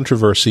big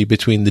controversy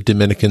between the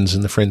Dominicans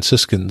and the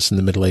Franciscans in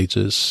the Middle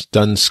Ages,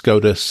 Duns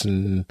Scotus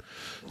and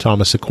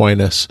Thomas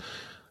Aquinas,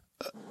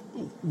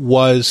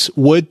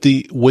 would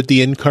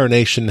the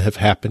incarnation have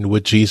happened?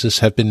 Would Jesus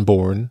have been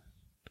born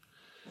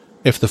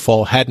if the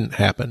fall hadn't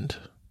happened?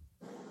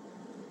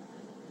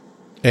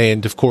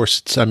 And of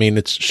course,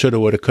 it's shoulda,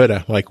 woulda,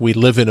 coulda. Like, we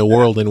live in a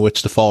world in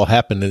which the fall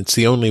happened, and it's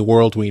the only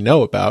world we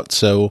know about.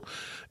 So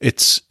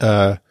it's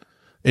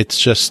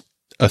just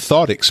a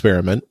thought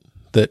experiment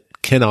that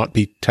cannot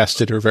be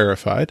tested or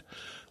verified.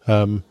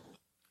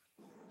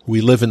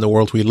 We live in the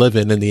world we live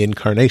in, and the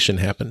incarnation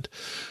happened.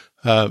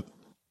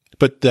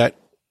 But that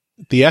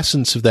the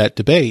essence of that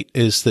debate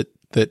is that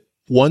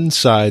one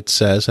side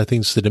says, I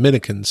think it's the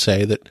Dominicans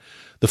say, that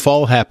the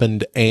fall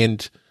happened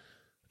and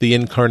the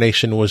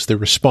incarnation was the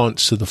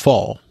response to the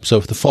fall. So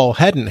if the fall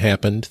hadn't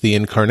happened, the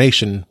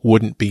incarnation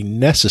wouldn't be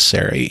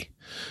necessary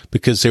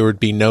because there would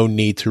be no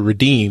need to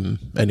redeem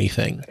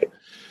anything.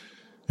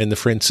 And the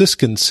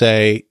Franciscans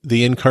say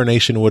the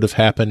incarnation would have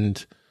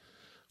happened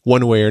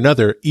one way or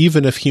another,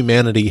 even if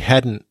humanity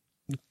hadn't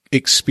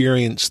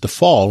experienced the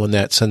fall in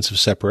that sense of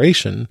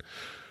separation.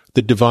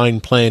 The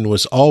divine plan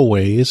was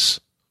always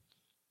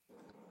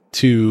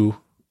to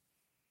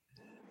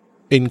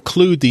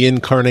include the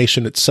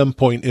incarnation at some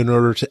point in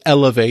order to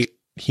elevate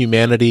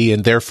humanity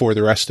and therefore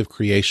the rest of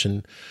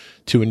creation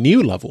to a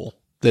new level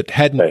that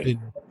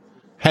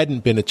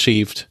hadn't been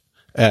achieved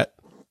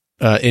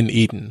in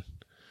Eden.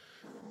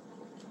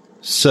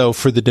 So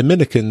for the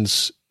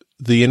Dominicans,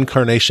 the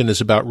incarnation is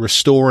about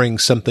restoring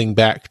something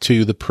back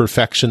to the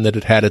perfection that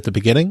it had at the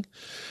beginning.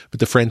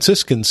 But the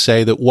Franciscans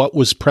say that what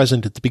was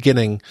present at the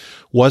beginning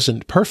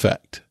wasn't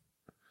perfect.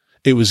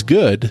 It was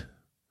good,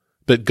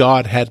 but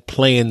God had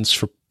plans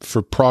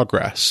for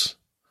progress.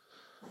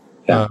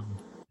 Yeah.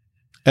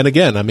 And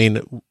again,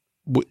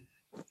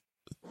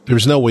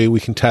 there's no way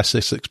we can test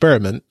this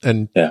experiment,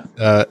 and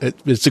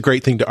it's a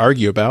great thing to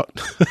argue about.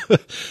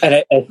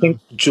 And I think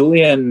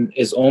Julian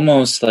is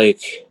almost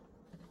like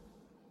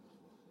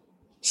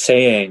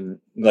saying,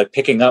 like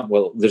picking up,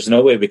 well, there's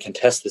no way we can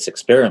test this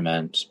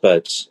experiment,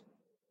 but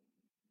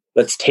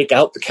let's take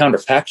out the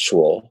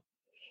counterfactual.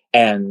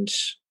 And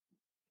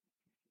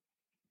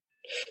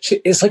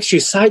it's like she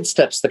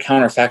sidesteps the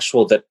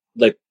counterfactual that,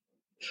 like,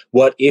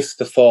 what if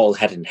the fall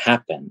hadn't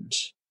happened?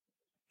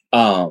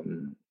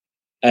 And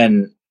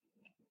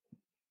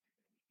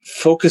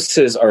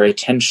focuses our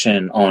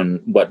attention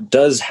on what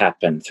does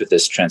happen through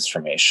this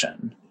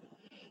transformation,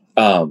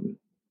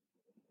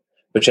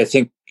 which I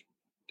think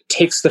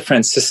takes the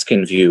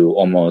Franciscan view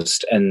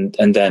almost and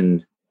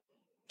then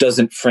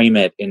doesn't frame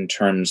it in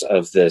terms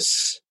of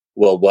this,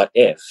 well, what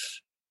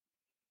if?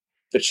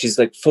 But she's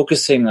like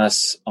focusing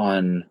us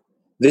on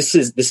this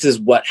is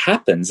what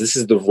happens. This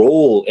is the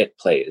role it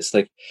plays.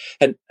 Like,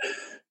 and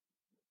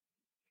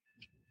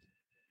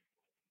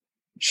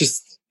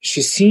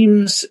she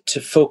seems to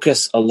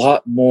focus a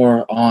lot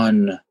more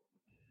on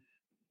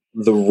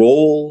the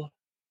role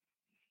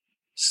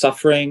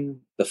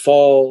suffering, the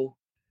fall,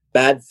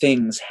 bad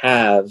things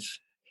have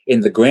in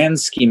the grand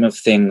scheme of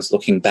things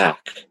looking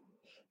back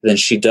than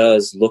she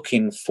does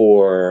looking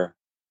for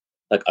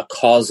like a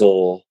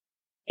causal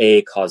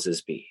A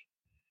causes B.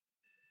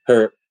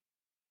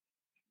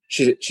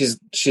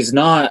 She's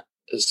not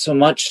so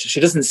much, she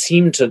doesn't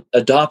seem to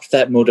adopt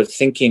that mode of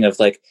thinking of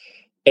like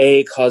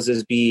A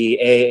causes B,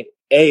 A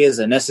is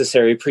a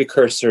necessary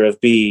precursor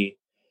of B.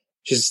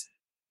 She's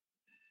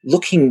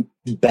looking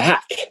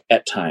back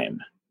at time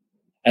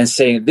and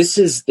saying, this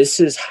was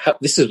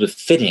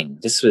fitting.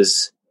 This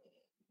was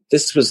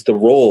the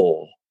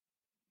role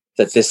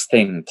that this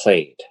thing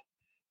played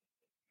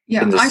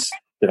in this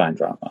divine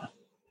drama.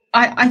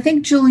 I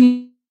think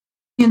Julian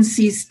Julian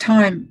sees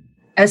time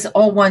as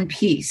all one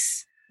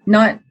piece,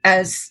 not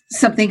as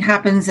something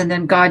happens and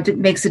then God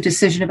makes a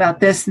decision about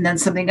this, and then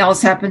something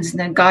else happens and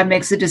then God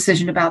makes a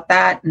decision about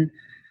that. And,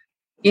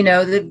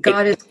 that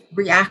God is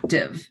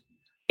reactive.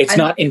 It's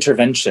not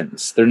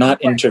interventions. They're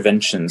not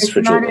interventions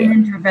for Julian. It's not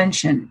an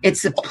intervention.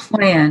 It's a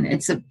plan.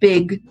 It's a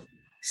big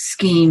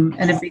scheme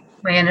and a big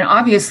plan. And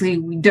obviously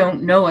we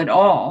don't know it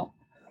all,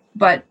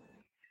 but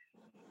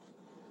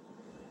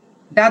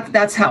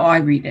that's how I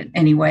read it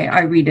anyway.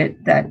 I read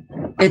it that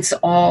it's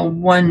all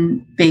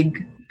one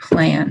big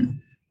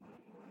plan,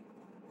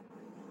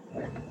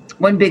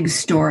 one big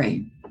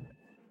story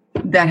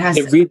that has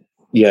a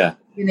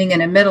beginning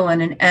and a middle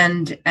and an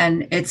end,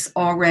 and it's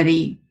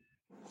already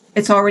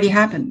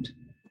happened.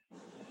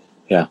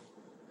 Yeah.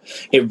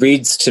 It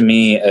reads to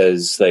me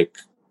as like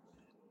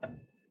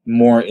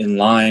more in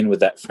line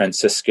with that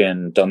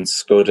Franciscan Duns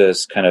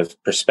Scotus kind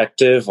of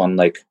perspective on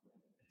like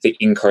the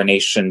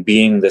incarnation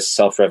being this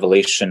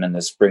self-revelation and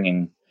this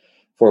bringing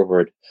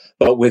forward,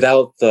 but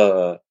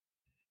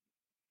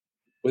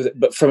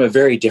but from a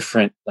very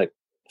different like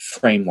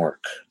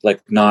framework,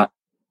 like not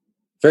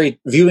very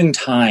viewing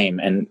time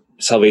and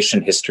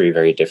salvation history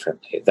very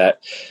differently. That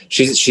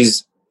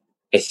she's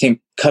I think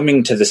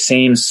coming to the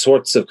same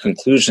sorts of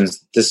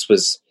conclusions. This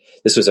was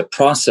a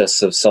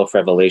process of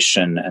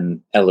self-revelation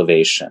and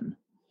elevation,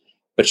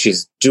 but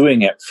she's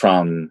doing it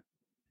from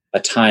a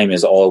time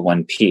is all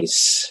one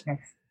piece. Yes.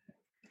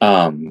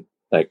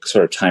 Like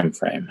sort of time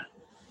frame.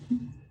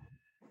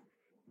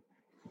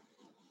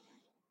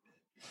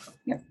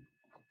 Yep.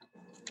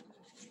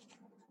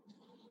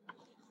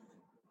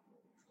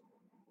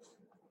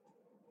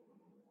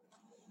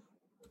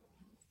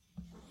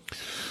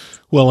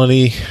 Well,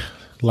 any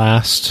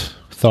last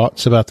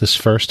thoughts about this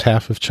first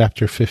half of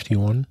chapter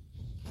 51?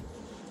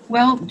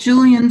 Well,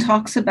 Julian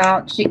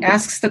she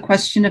asks the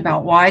question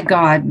about why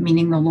God,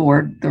 meaning the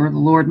Lord, or the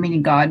Lord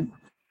meaning God,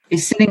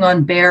 is sitting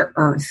on bare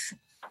earth.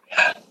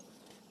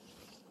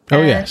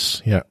 Oh,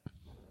 yes. Yeah.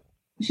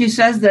 She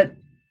says that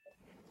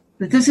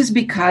this is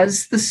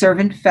because the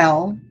servant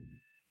fell,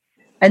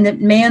 and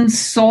that man's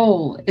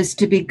soul is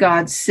to be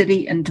God's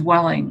city and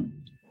dwelling,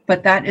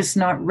 but that is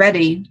not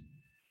ready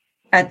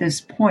at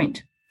this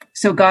point.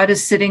 So God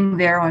is sitting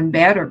there on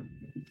bare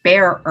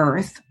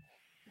earth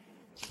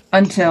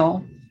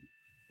until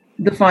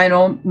the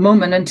final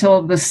moment,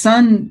 until the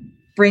sun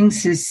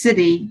brings his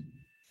city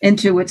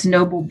into its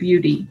noble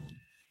beauty,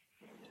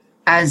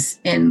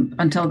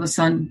 until the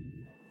sun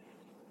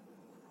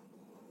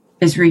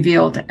is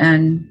revealed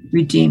and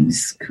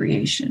redeems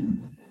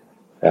creation.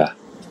 Yeah.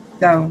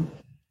 So,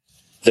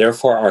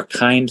 therefore, our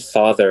kind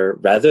Father,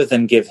 rather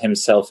than give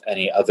himself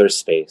any other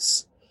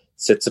space,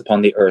 sits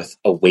upon the earth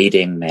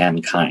awaiting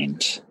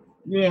mankind.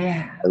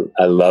 Yeah.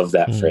 I love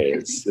that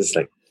phrase. It's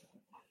like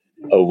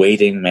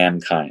awaiting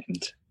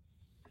mankind.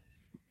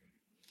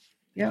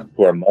 Yeah.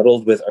 Who are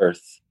muddled with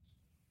earth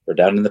or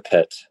down in the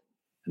pit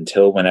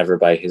until whenever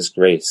by his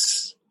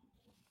grace.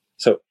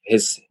 So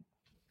his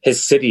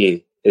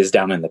city is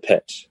down in the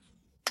pit.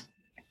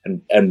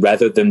 And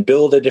rather than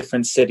build a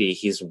different city,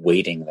 he's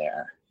waiting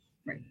there.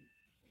 Right.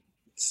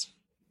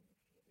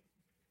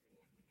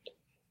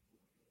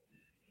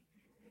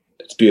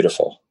 It's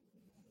beautiful.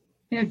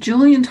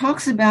 Julian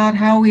talks about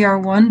how we are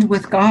one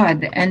with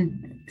God,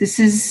 and this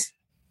is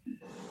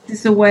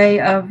a way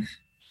of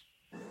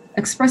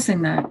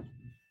expressing that.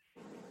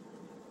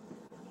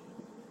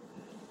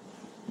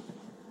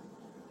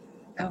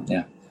 Oh.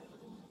 Yeah.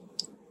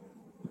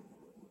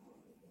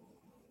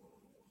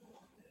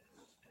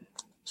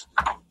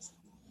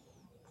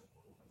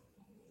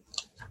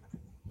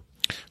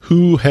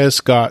 Who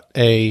has got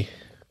a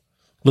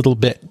little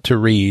bit to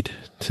read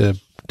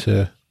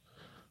to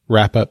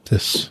wrap up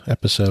this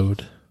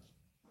episode?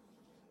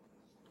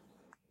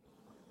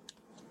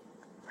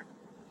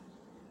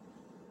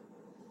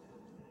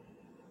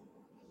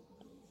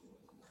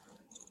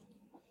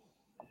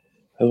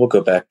 I will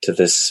go back to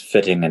this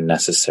fitting and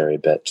necessary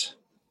bit.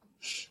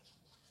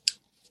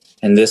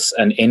 And this,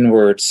 an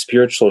inward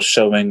spiritual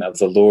showing of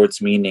the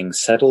Lord's meaning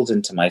settled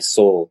into my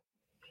soul,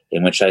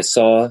 in which I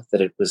saw that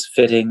it was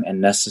fitting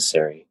and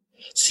necessary,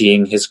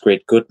 seeing his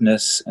great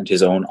goodness and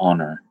his own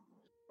honor,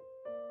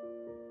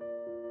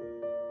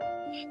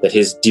 that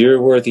his dear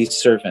worthy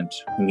servant,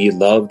 whom he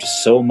loved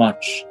so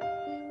much,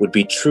 would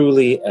be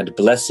truly and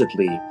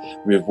blessedly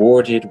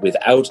rewarded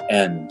without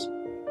end,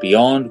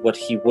 beyond what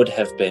he would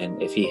have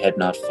been if he had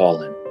not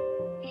fallen.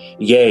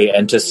 Yea,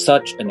 and to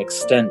such an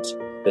extent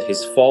that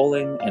his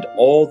falling and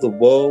all the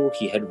woe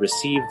he had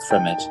received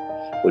from it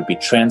would be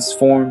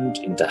transformed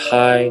into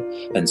high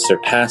and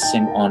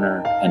surpassing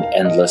honor and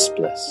endless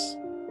bliss.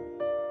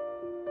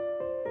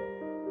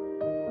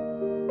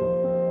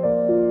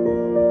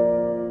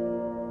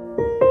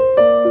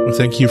 Well,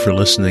 thank you for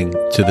listening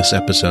to this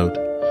episode.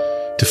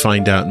 To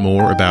find out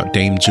more about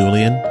Dame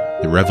Julian,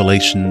 the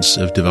revelations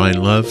of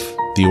divine love,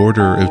 the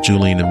Order of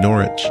Julian of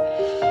Norwich,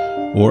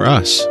 or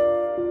us,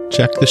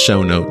 check the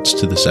show notes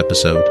to this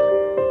episode.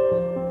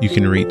 You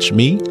can reach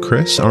me,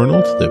 Chris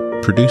Arnold,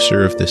 the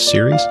producer of this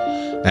series,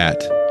 at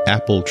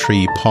Apple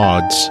Tree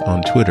Pods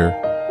on Twitter,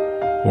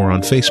 or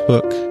on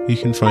Facebook, you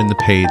can find the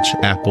page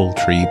Apple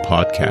Tree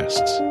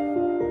Podcasts.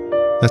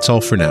 That's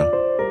all for now.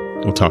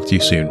 We'll talk to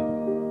you soon.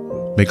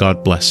 May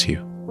God bless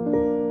you.